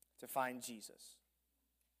to find Jesus.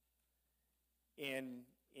 In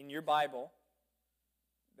your Bible,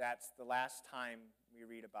 that's the last time we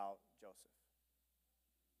read about Joseph.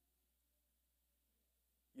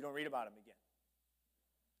 You don't read about him again.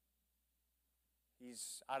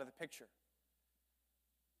 He's out of the picture.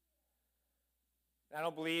 And I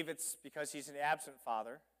don't believe it's because he's an absent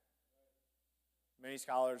father. Many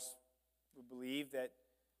scholars would believe that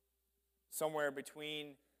somewhere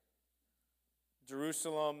between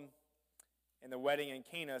Jerusalem and the wedding in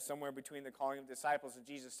Cana, somewhere between the calling of the disciples and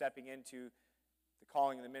Jesus stepping into the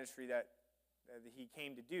calling of the ministry that he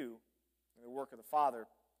came to do, and the work of the Father,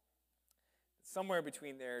 somewhere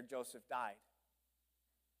between there, Joseph died.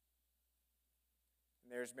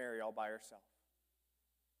 And there's Mary all by herself.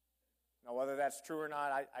 Now, whether that's true or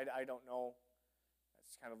not, I don't know.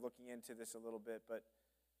 That's kind of looking into this a little bit, but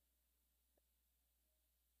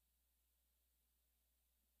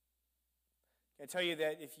I tell you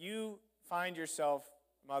that if you find yourself,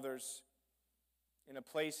 mothers, in a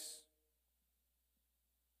place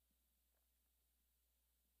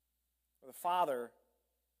where the father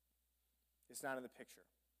is not in the picture,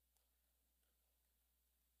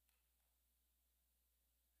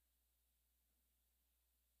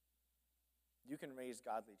 you can raise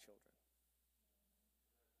godly children,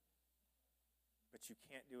 but you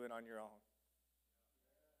can't do it on your own.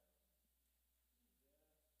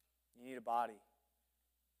 You need a body.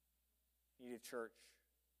 You need a church.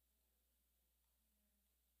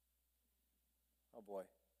 Oh boy.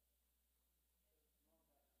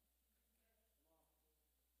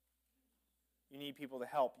 You need people to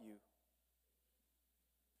help you.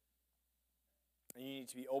 And you need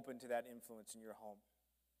to be open to that influence in your home.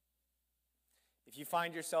 If you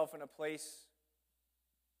find yourself in a place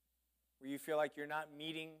where you feel like you're not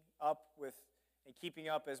meeting up with and keeping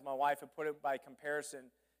up, as my wife would put it, by comparison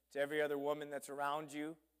to every other woman that's around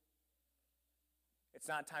you, it's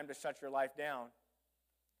not time to shut your life down.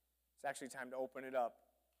 It's actually time to open it up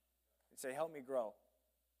and say, help me grow.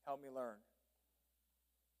 Help me learn.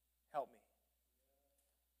 Help me.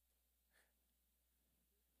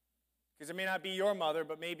 Because it may not be your mother,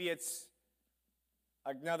 but maybe it's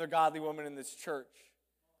another godly woman in this church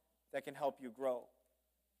that can help you grow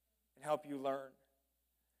and help you learn.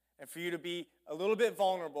 And for you to be a little bit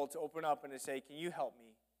vulnerable to open up and to say, can you help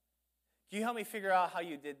me? Can you help me figure out how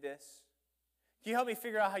you did this? Can you help me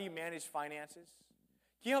figure out how you manage finances?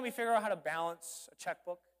 Can you help me figure out how to balance a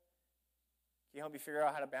checkbook? Can you help me figure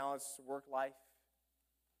out how to balance work life?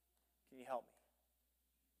 Can you help me?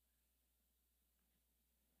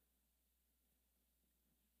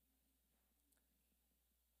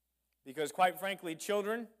 Because quite frankly,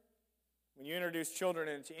 children, when you introduce children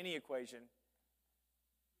into any equation,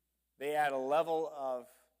 they add a level of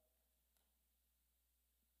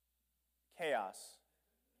chaos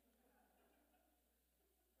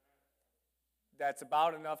that's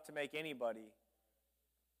about enough to make anybody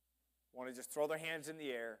want to just throw their hands in the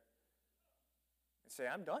air and say,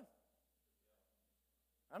 I'm done.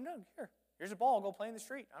 I'm done. Here's a ball. Go play in the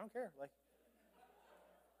street. I don't care.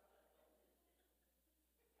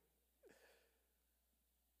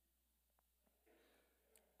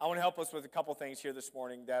 I want to help us with a couple things here this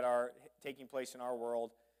morning that are taking place in our world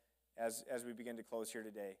as we begin to close here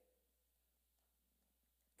today.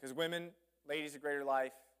 Because women, ladies of Greater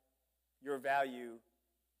Life, your value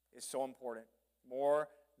is so important, more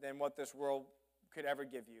than what this world could ever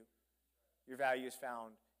give you. your value is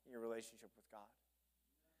found in your relationship with God.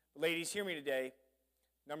 Ladies, hear me today.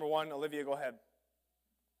 Number one, Olivia, go ahead.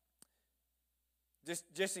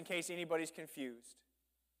 Just in case anybody's confused,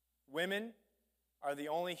 women are the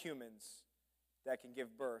only humans that can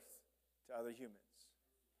give birth to other humans.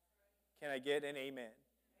 Can I get an amen?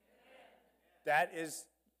 That is,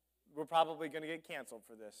 we're probably going to get canceled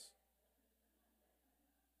for this.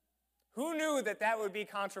 Who knew that that would be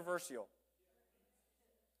controversial?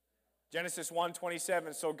 Genesis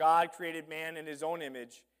 1:27, so God created man in his own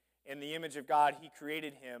image. In the image of God, he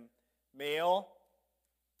created him, male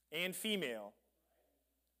and female.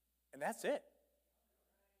 And that's it.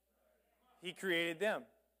 He created them.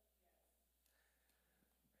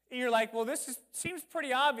 And you're like, well, seems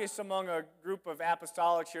pretty obvious among a group of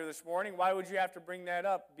apostolics here this morning. Why would you have to bring that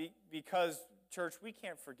up? Because, church, we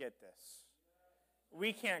can't forget this.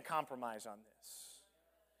 We can't compromise on this.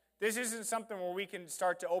 This isn't something where we can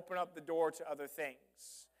start to open up the door to other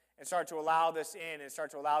things and start to allow this in and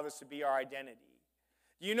start to allow this to be our identity.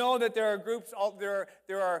 You know that there are groups,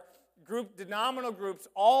 there are denominational groups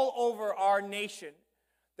all over our nation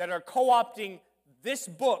that are co-opting this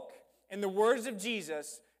book and the words of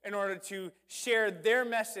Jesus in order to share their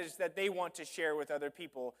message that they want to share with other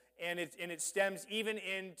people. And it stems even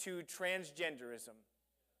into transgenderism.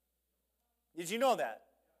 Did you know that?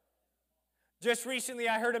 Just recently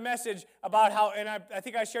I heard a message about how, and I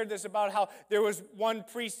think I shared this, about how there was one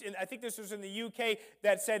priest, I think this was in the UK,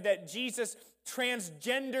 that said that Jesus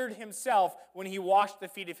transgendered himself when he washed the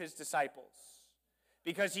feet of his disciples.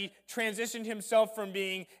 Because he transitioned himself from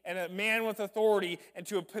being a man with authority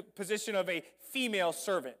into a position of a female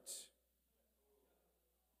servant.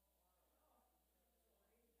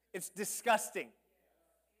 It's disgusting.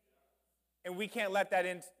 And we can't let that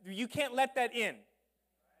in. You can't let that in.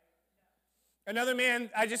 Another man,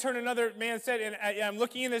 I just heard another man said, and I'm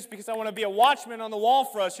looking in this because I want to be a watchman on the wall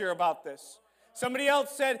for us here about this. I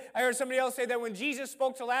heard somebody else say that when Jesus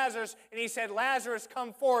spoke to Lazarus and he said, Lazarus,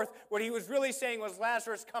 come forth, what he was really saying was,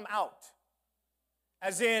 Lazarus, come out.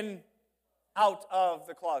 As in, out of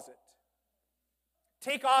the closet.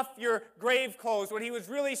 Take off your grave clothes. What he was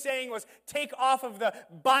really saying was, take off of the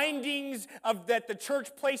bindings that the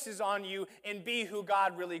church places on you and be who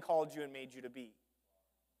God really called you and made you to be.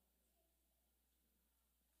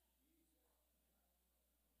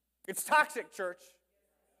 It's toxic, church.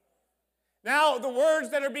 Now, the words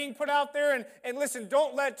that are being put out there, and listen,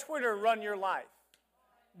 don't let Twitter run your life.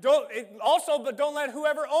 But don't let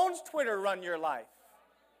whoever owns Twitter run your life.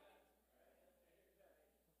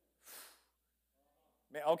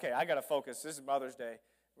 Man, okay, I got to focus. This is Mother's Day.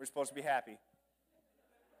 We're supposed to be happy.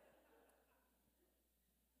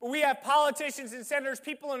 But we have politicians and senators,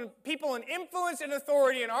 people in influence and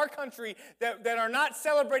authority in our country that are not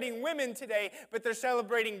celebrating women today, but they're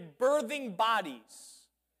celebrating birthing bodies.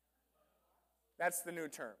 That's the new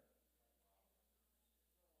term.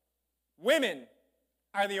 Women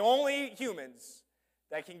are the only humans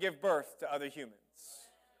that can give birth to other humans.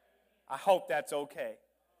 I hope that's okay.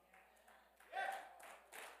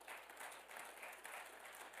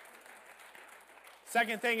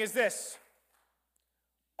 Second thing is this.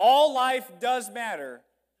 All life does matter,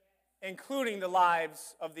 including the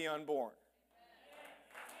lives of the unborn.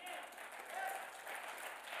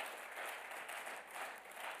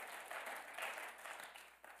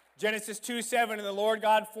 Genesis 2:7, and the Lord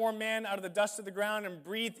God formed man out of the dust of the ground and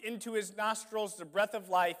breathed into his nostrils the breath of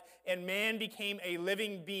life, and man became a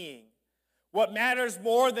living being. What matters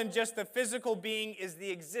more than just the physical being is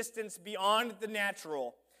the existence beyond the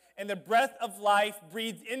natural. And the breath of life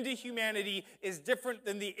breathed into humanity is different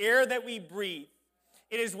than the air that we breathe.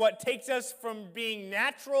 It is what takes us from being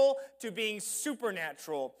natural to being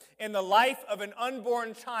supernatural. And the life of an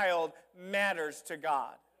unborn child matters to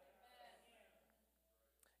God.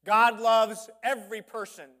 God loves every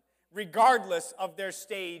person, regardless of their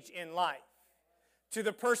stage in life. To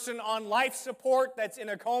the person on life support that's in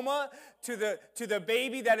a coma, to the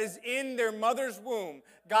baby that is in their mother's womb,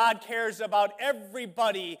 God cares about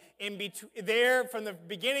everybody in between, there from the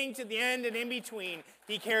beginning to the end and in between.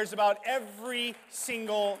 He cares about every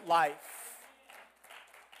single life.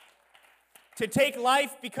 To take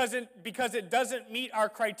life because it doesn't meet our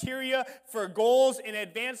criteria for goals and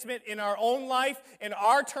advancement in our own life, in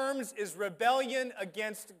our terms, is rebellion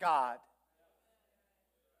against God.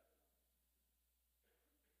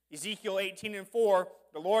 Ezekiel 18:4,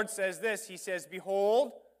 the Lord says this. He says,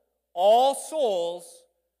 behold, all souls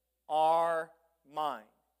are mine.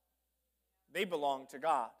 They belong to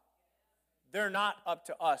God. They're not up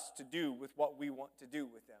to us to do with what we want to do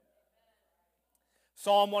with them.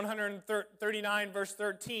 Psalm 139, verse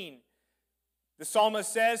 13. The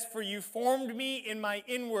psalmist says, "For you formed me in my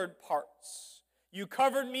inward parts. You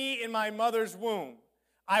covered me in my mother's womb.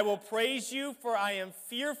 I will praise you, for I am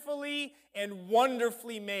fearfully and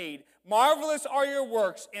wonderfully made. Marvelous are your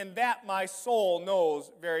works, and that my soul knows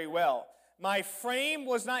very well. My frame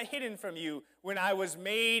was not hidden from you when I was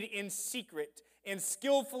made in secret and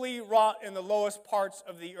skillfully wrought in the lowest parts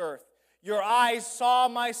of the earth. Your eyes saw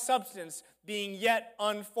my substance being yet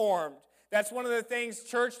unformed." That's one of the things,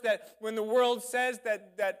 church, that when the world says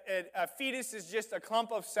that a fetus is just a clump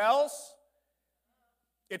of cells,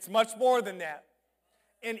 it's much more than that.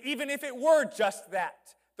 And even if it were just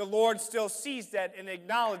that, the Lord still sees that and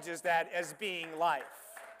acknowledges that as being life.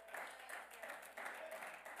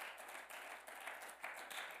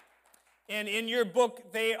 And in your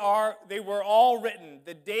book, they were all written.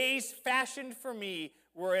 The days fashioned for me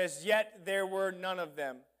were as yet there were none of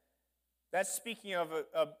them. That's speaking of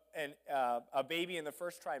a baby in the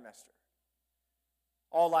first trimester.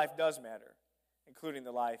 All life does matter, including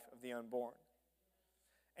the life of the unborn.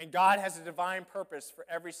 And God has a divine purpose for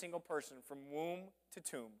every single person from womb to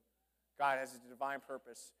tomb. God has a divine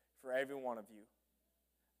purpose for every one of you.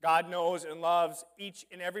 God knows and loves each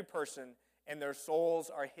and every person, and their souls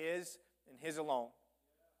are His and His alone.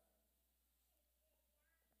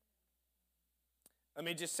 Let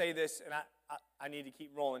me just say this, and I need to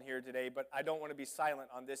keep rolling here today, but I don't want to be silent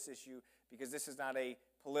on this issue because this is not a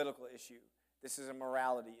political issue. This is a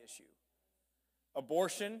morality issue.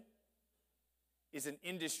 Abortion is an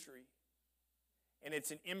industry, and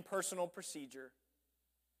it's an impersonal procedure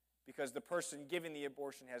because the person giving the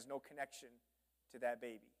abortion has no connection to that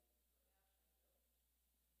baby.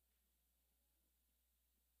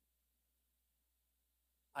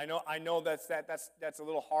 I know that's a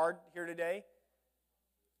little hard here today.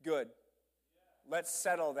 Good. Let's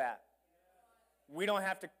settle that. You don't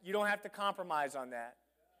have to compromise on that.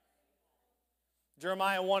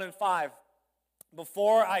 Jeremiah 1:5.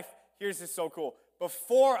 Here's this so cool.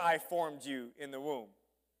 Before I formed you in the womb,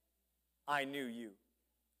 I knew you.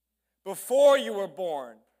 Before you were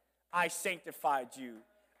born, I sanctified you.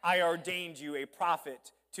 I ordained you a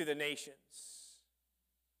prophet to the nations.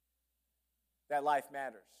 That life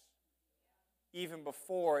matters. Even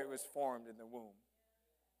before it was formed in the womb,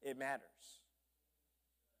 it matters.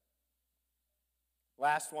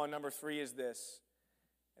 Last one, number 3, is this.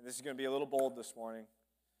 And this is going to be a little bold this morning.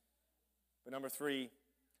 But number 3,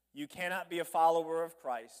 you cannot be a follower of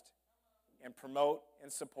Christ and promote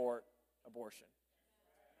and support abortion.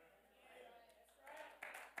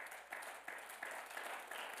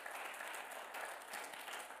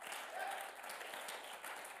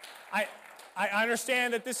 I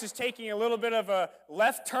understand that this is taking a little bit of a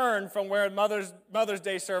left turn from where Mother's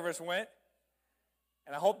Day service went.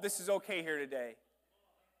 And I hope this is okay here today.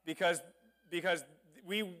 Because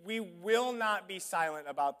we will not be silent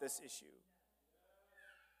about this issue.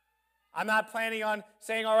 I'm not planning on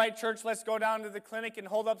saying, all right, church, let's go down to the clinic and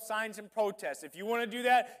hold up signs and protest. If you want to do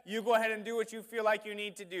that, you go ahead and do what you feel like you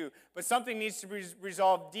need to do. But something needs to be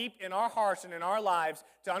resolved deep in our hearts and in our lives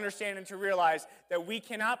to understand and to realize that we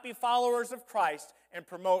cannot be followers of Christ and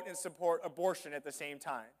promote and support abortion at the same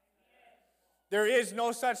time. There is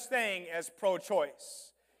no such thing as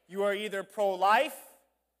pro-choice. You are either pro-life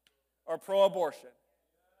or pro-abortion.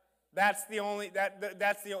 Those are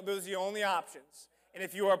the only options. And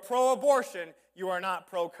if you are pro-abortion, you are not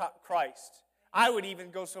pro-Christ. I would even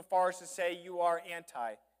go so far as to say you are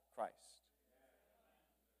anti-Christ.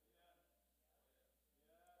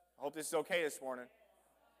 I hope this is okay this morning.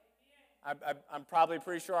 I'm probably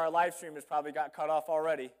pretty sure our live stream has probably got cut off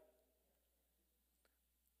already.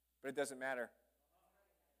 But it doesn't matter.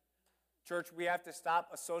 Church, we have to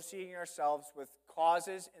stop associating ourselves with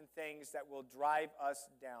causes and things that will drive us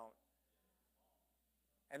down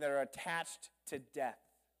and that are attached to death.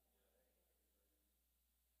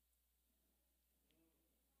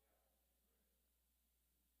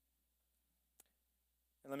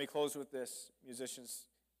 And let me close with this, musicians.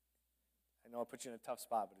 I know I put you in a tough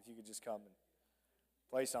spot, but if you could just come and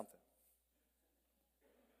play something.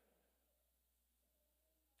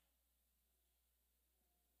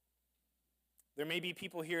 There may be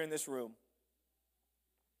people here in this room.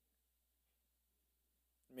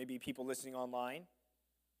 There may be people listening online.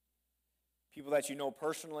 People that you know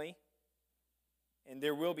personally, and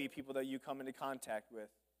there will be people that you come into contact with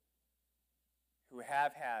who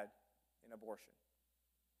have had an abortion.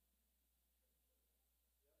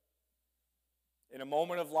 In a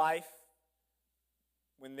moment of life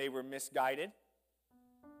when they were misguided,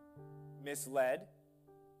 misled,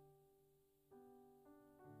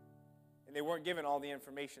 and they weren't given all the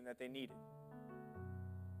information that they needed.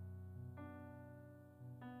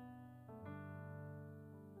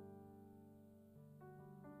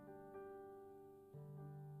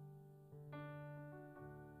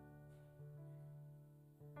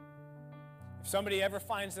 If somebody ever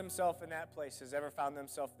finds themselves in that place, has ever found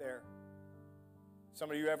themselves there,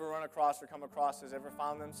 somebody you ever run across or come across has ever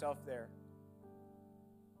found themselves there,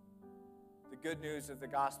 the good news of the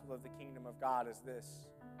gospel of the kingdom of God is this: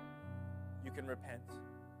 you can repent.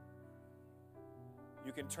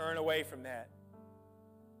 You can turn away from that.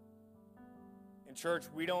 In church,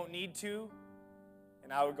 we don't need to,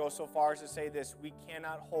 and I would go so far as to say this: we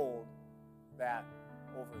cannot hold that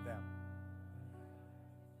over them.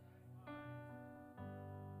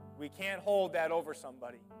 We can't hold that over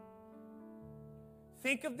somebody.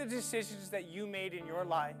 Think of the decisions that you made in your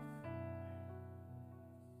life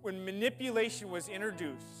when manipulation was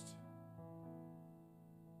introduced.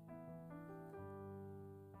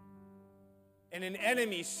 And an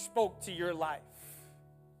enemy spoke to your life.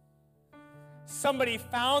 Somebody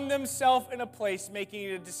found themselves in a place making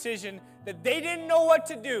a decision that they didn't know what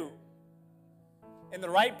to do. And the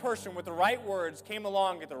right person with the right words came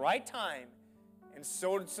along at the right time and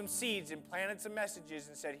sowed some seeds and planted some messages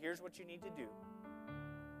and said, here's what you need to do.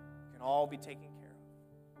 It can all be taken care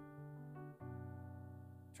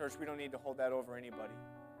of. Church, we don't need to hold that over anybody.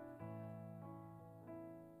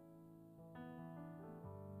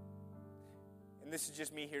 And this is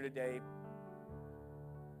just me here today.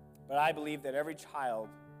 But I believe that every child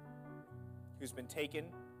who's been taken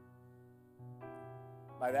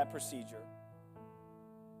by that procedure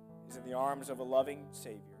is in the arms of a loving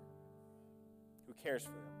Savior who cares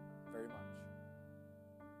for them very much.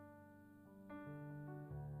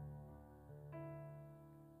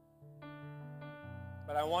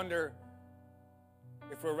 But I wonder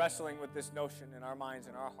if we're wrestling with this notion in our minds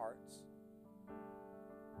and our hearts.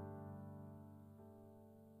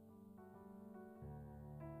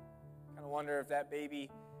 I kind of wonder if that baby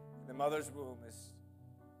in the mother's womb is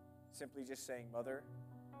simply just saying, Mother,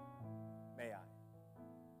 may I?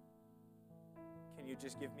 Can you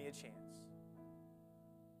just give me a chance?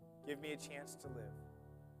 Give me a chance to live.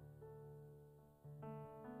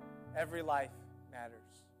 Every life matters.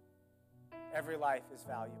 Every life is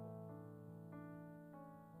valuable.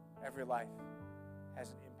 Every life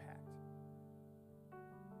has an impact.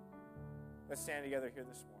 Let's stand together here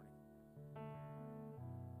this morning.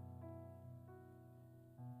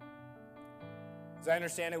 As I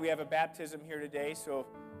understand it, we have a baptism here today, so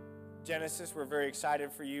Genesis, we're very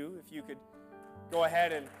excited for you. If you could go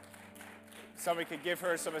ahead and somebody could give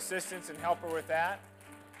her some assistance and help her with that,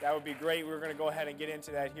 that would be great. We're going to go ahead and get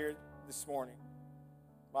into that here this morning,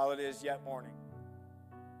 while it is yet morning.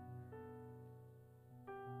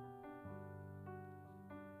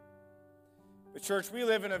 But church, we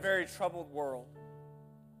live in a very troubled world.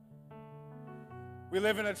 We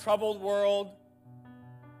live in a troubled world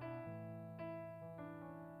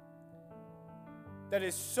that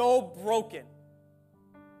is so broken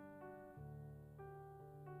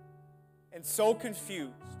and so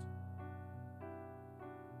confused.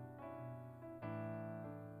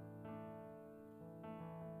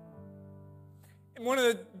 And one of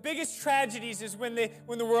the biggest tragedies is when the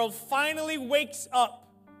world finally wakes up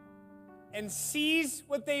and sees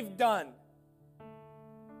what they've done.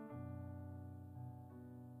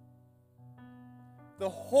 The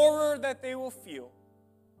horror that they will feel,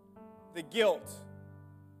 the guilt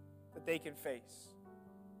that they can face,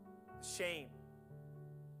 the shame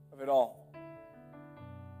of it all.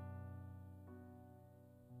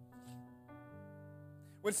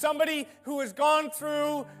 When somebody who has gone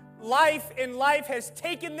through life and life has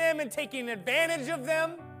taken them and taken advantage of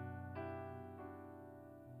them,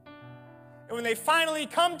 and when they finally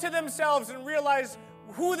come to themselves and realize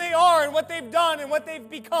who they are and what they've done and what they've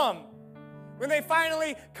become, when they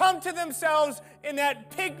finally come to themselves in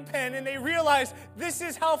that pig pen and they realize this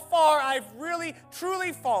is how far I've really,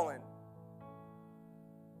 truly fallen.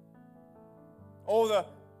 Oh,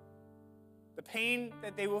 the pain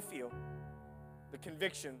that they will feel, the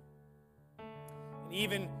conviction, and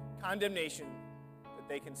even condemnation that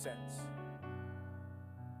they can sense.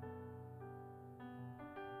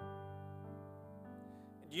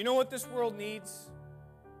 And do you know what this world needs?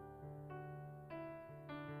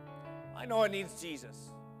 I know it needs Jesus.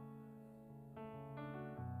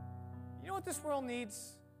 You know what this world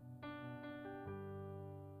needs?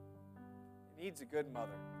 It needs a good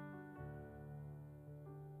mother.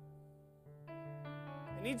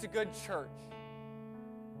 It needs a good church.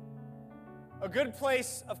 A good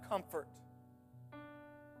place of comfort.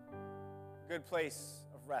 A good place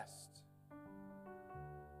of rest.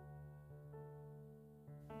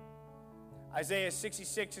 Isaiah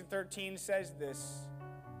 66:13 says this: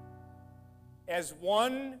 as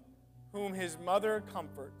one whom his mother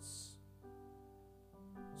comforts,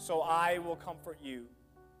 so I will comfort you,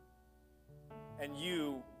 and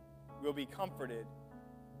you will be comforted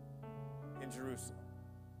in Jerusalem.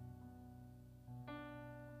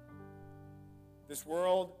 This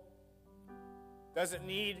world doesn't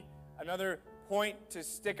need another point to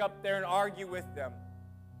stick up there and argue with them.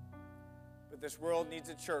 But this world needs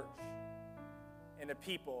a church and a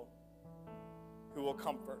people who will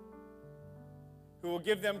comfort, who will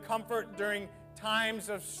give them comfort during times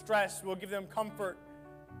of stress, who will give them comfort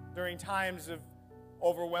during times of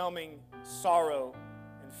overwhelming sorrow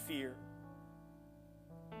and fear.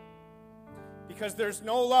 Because there's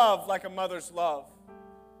no love like a mother's love,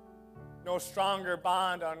 no stronger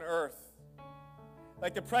bond on earth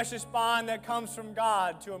like the precious bond that comes from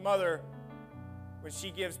God to a mother when she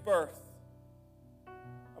gives birth.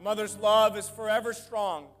 A mother's love is forever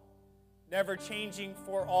strong, never changing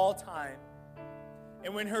for all time.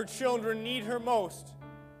 And when her children need her most,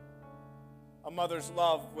 a mother's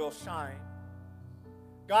love will shine.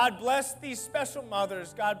 God bless these special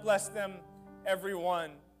mothers. God bless them, everyone,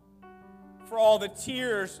 for all the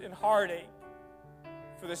tears and heartache,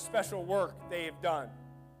 for the special work they have done.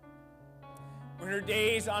 When her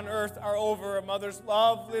days on earth are over, a mother's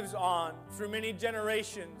love lives on through many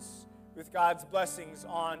generations with God's blessings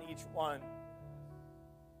on each one.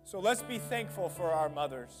 So let's be thankful for our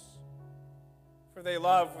mothers, for they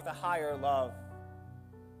love with a higher love,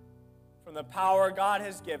 from the power God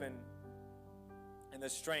has given and the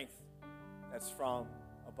strength that's from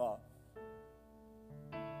above.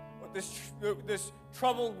 What this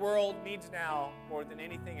troubled world needs now more than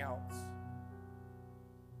anything else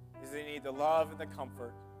is they need the love and the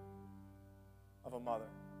comfort of a mother.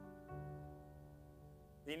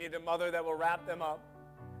 They need a mother that will wrap them up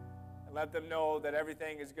and let them know that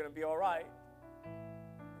everything is going to be all right.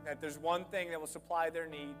 And that there's one thing that will supply their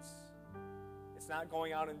needs. It's not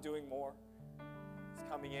going out and doing more. It's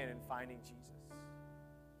coming in and finding Jesus.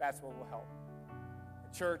 That's what will help.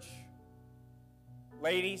 The church,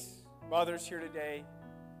 ladies, mothers here today,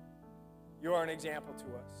 you are an example to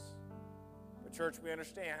us. But church, we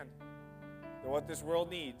understand that what this world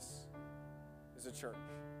needs is a church.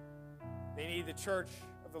 They need the church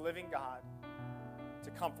of the living God to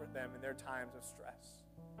comfort them in their times of stress,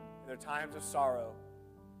 in their times of sorrow,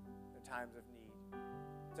 in their times of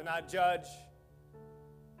need. To not judge,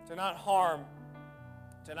 to not harm,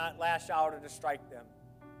 to not lash out or to strike them,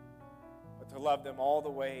 but to love them all the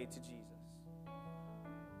way to Jesus.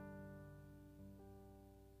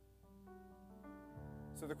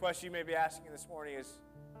 So the question you may be asking this morning is,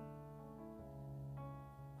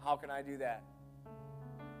 how can I do that?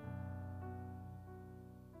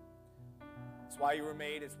 It's why you were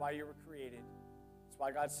made. It's why you were created. It's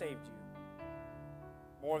why God saved you.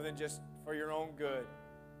 More than just for your own good,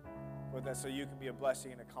 but that so you can be a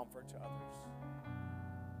blessing and a comfort to others.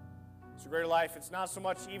 So Greater Life, it's not so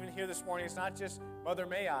much even here this morning, it's not just, Mother,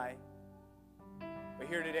 may I? But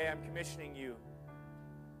here today, I'm commissioning you.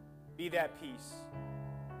 Be that peace.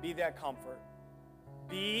 Be that comfort.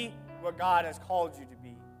 Be what God has called you to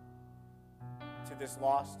be to this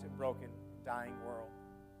lost and broken, dying world.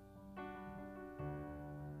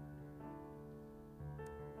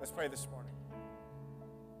 Let's pray this morning.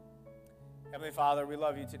 Heavenly Father, we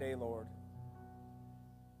love you today, Lord.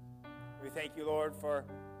 We thank you, Lord, for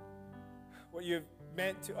what you've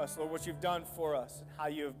meant to us, Lord, what you've done for us, and how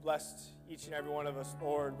you have blessed each and every one of us,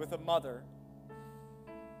 Lord, with a mother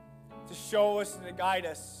to show us and to guide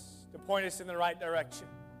us, to point us in the right direction,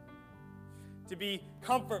 to be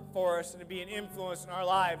comfort for us and to be an influence in our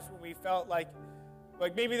lives when we felt like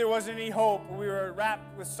maybe there wasn't any hope, or we were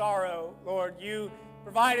wrapped with sorrow. Lord, you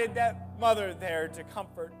provided that mother there to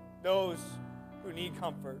comfort those who need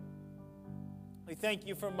comfort. We thank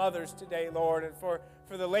you for mothers today, Lord, and for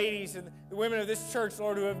the ladies and the women of this church,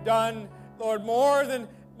 Lord, who have done, Lord, more than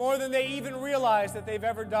they even realize that they've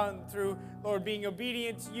ever done through, Lord, being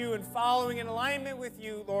obedient to you and following in alignment with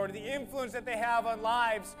you, Lord, the influence that they have on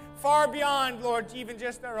lives far beyond, Lord, even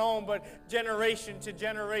just their own, but generation to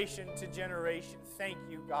generation to generation. Thank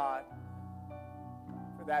you, God,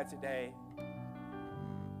 for that today.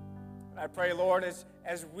 And I pray, Lord,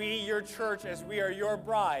 as we, your church, as we are your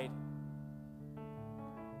bride,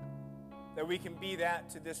 that we can be that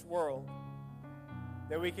to this world,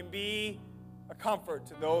 that we can be a comfort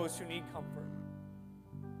to those who need comfort,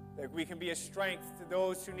 that we can be a strength to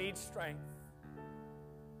those who need strength,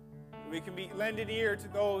 that we can lend an ear to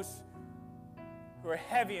those who are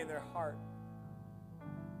heavy in their heart.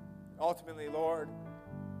 Ultimately, Lord,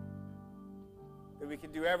 that we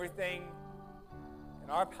can do everything in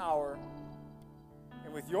our power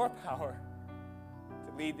and with your power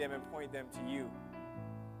to lead them and point them to you.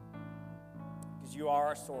 Because you are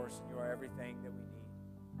our source and you are everything that we need.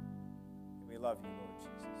 And we love you, Lord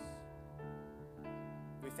Jesus.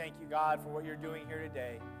 We thank you, God, for what you're doing here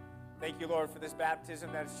today. Thank you, Lord, for this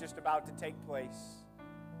baptism that's just about to take place.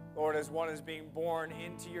 Lord, as one is being born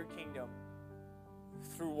into your kingdom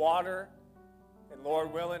through water, and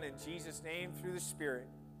Lord willing, in Jesus' name, through the Spirit,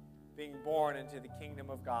 being born into the kingdom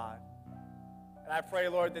of God. And I pray,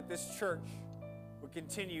 Lord, that this church would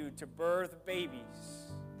continue to birth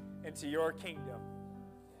babies into your kingdom.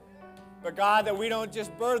 But God, that we don't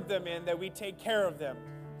just birth them in, that we take care of them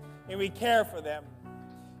and we care for them.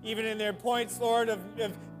 Even in their points, Lord,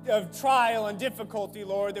 of trial and difficulty,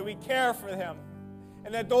 Lord, that we care for them.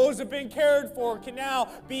 And that those who have been cared for can now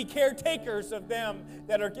be caretakers of them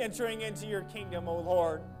that are entering into your kingdom, O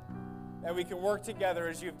Lord. That we can work together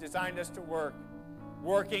as you've designed us to work,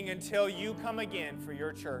 working until you come again for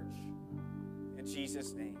your church. In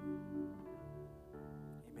Jesus' name.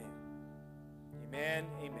 Amen. Amen.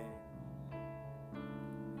 Amen.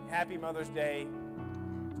 Happy Mother's Day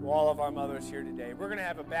to all of our mothers here today. We're going to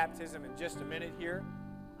have a baptism in just a minute here.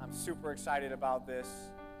 I'm super excited about this.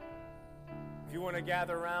 If you want to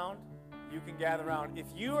gather around, you can gather around. If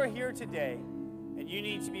you are here today and you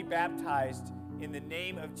need to be baptized in the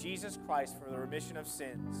name of Jesus Christ for the remission of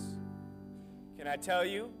sins, can I tell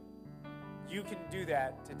you, you can do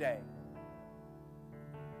that today.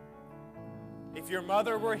 If your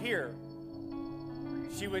mother were here,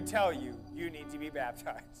 she would tell you, you need to be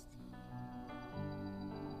baptized.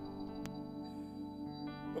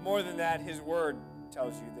 But more than that, his word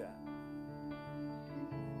tells you that.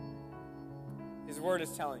 His word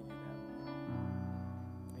is telling you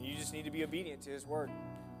that. And you just need to be obedient to his word.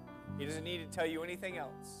 He doesn't need to tell you anything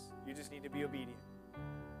else. You just need to be obedient.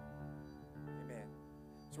 Amen.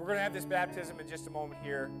 So we're going to have this baptism in just a moment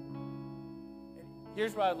here. And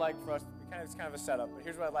here's what I'd like for us, it's kind of a setup, but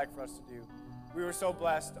here's what I'd like for us to do. We were so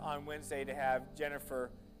blessed on Wednesday to have Jennifer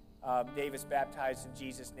Davis baptized in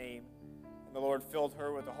Jesus' name. And the Lord filled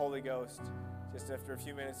her with the Holy Ghost just after a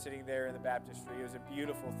few minutes sitting there in the baptistry. It was a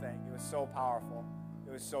beautiful thing. It was so powerful.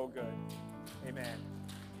 It was so good. Amen.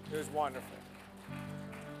 It was wonderful.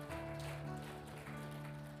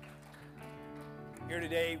 Here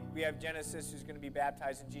today, we have Genesis, who's going to be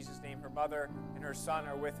baptized in Jesus' name. Her mother and her son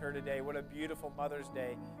are with her today. What a beautiful Mother's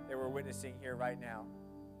Day that we're witnessing here right now.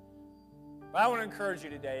 But I want to encourage you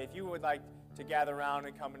today, if you would like to gather around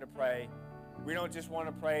and come in to pray, we don't just want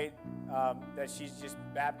to pray that she's just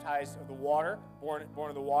baptized of the water, born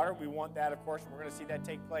of the water. We want that, of course, and we're going to see that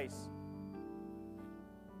take place.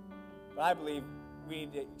 But I believe we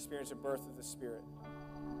need to experience a birth of the Spirit.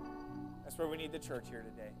 That's where we need the church here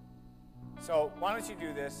today. So why don't you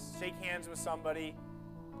do this? Shake hands with somebody,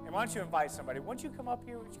 and why don't you invite somebody? Why don't you come up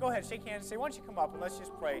here? Go ahead, shake hands and say, why don't you come up, and let's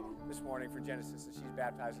just pray this morning for Genesis that she's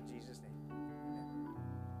baptized in Jesus' name.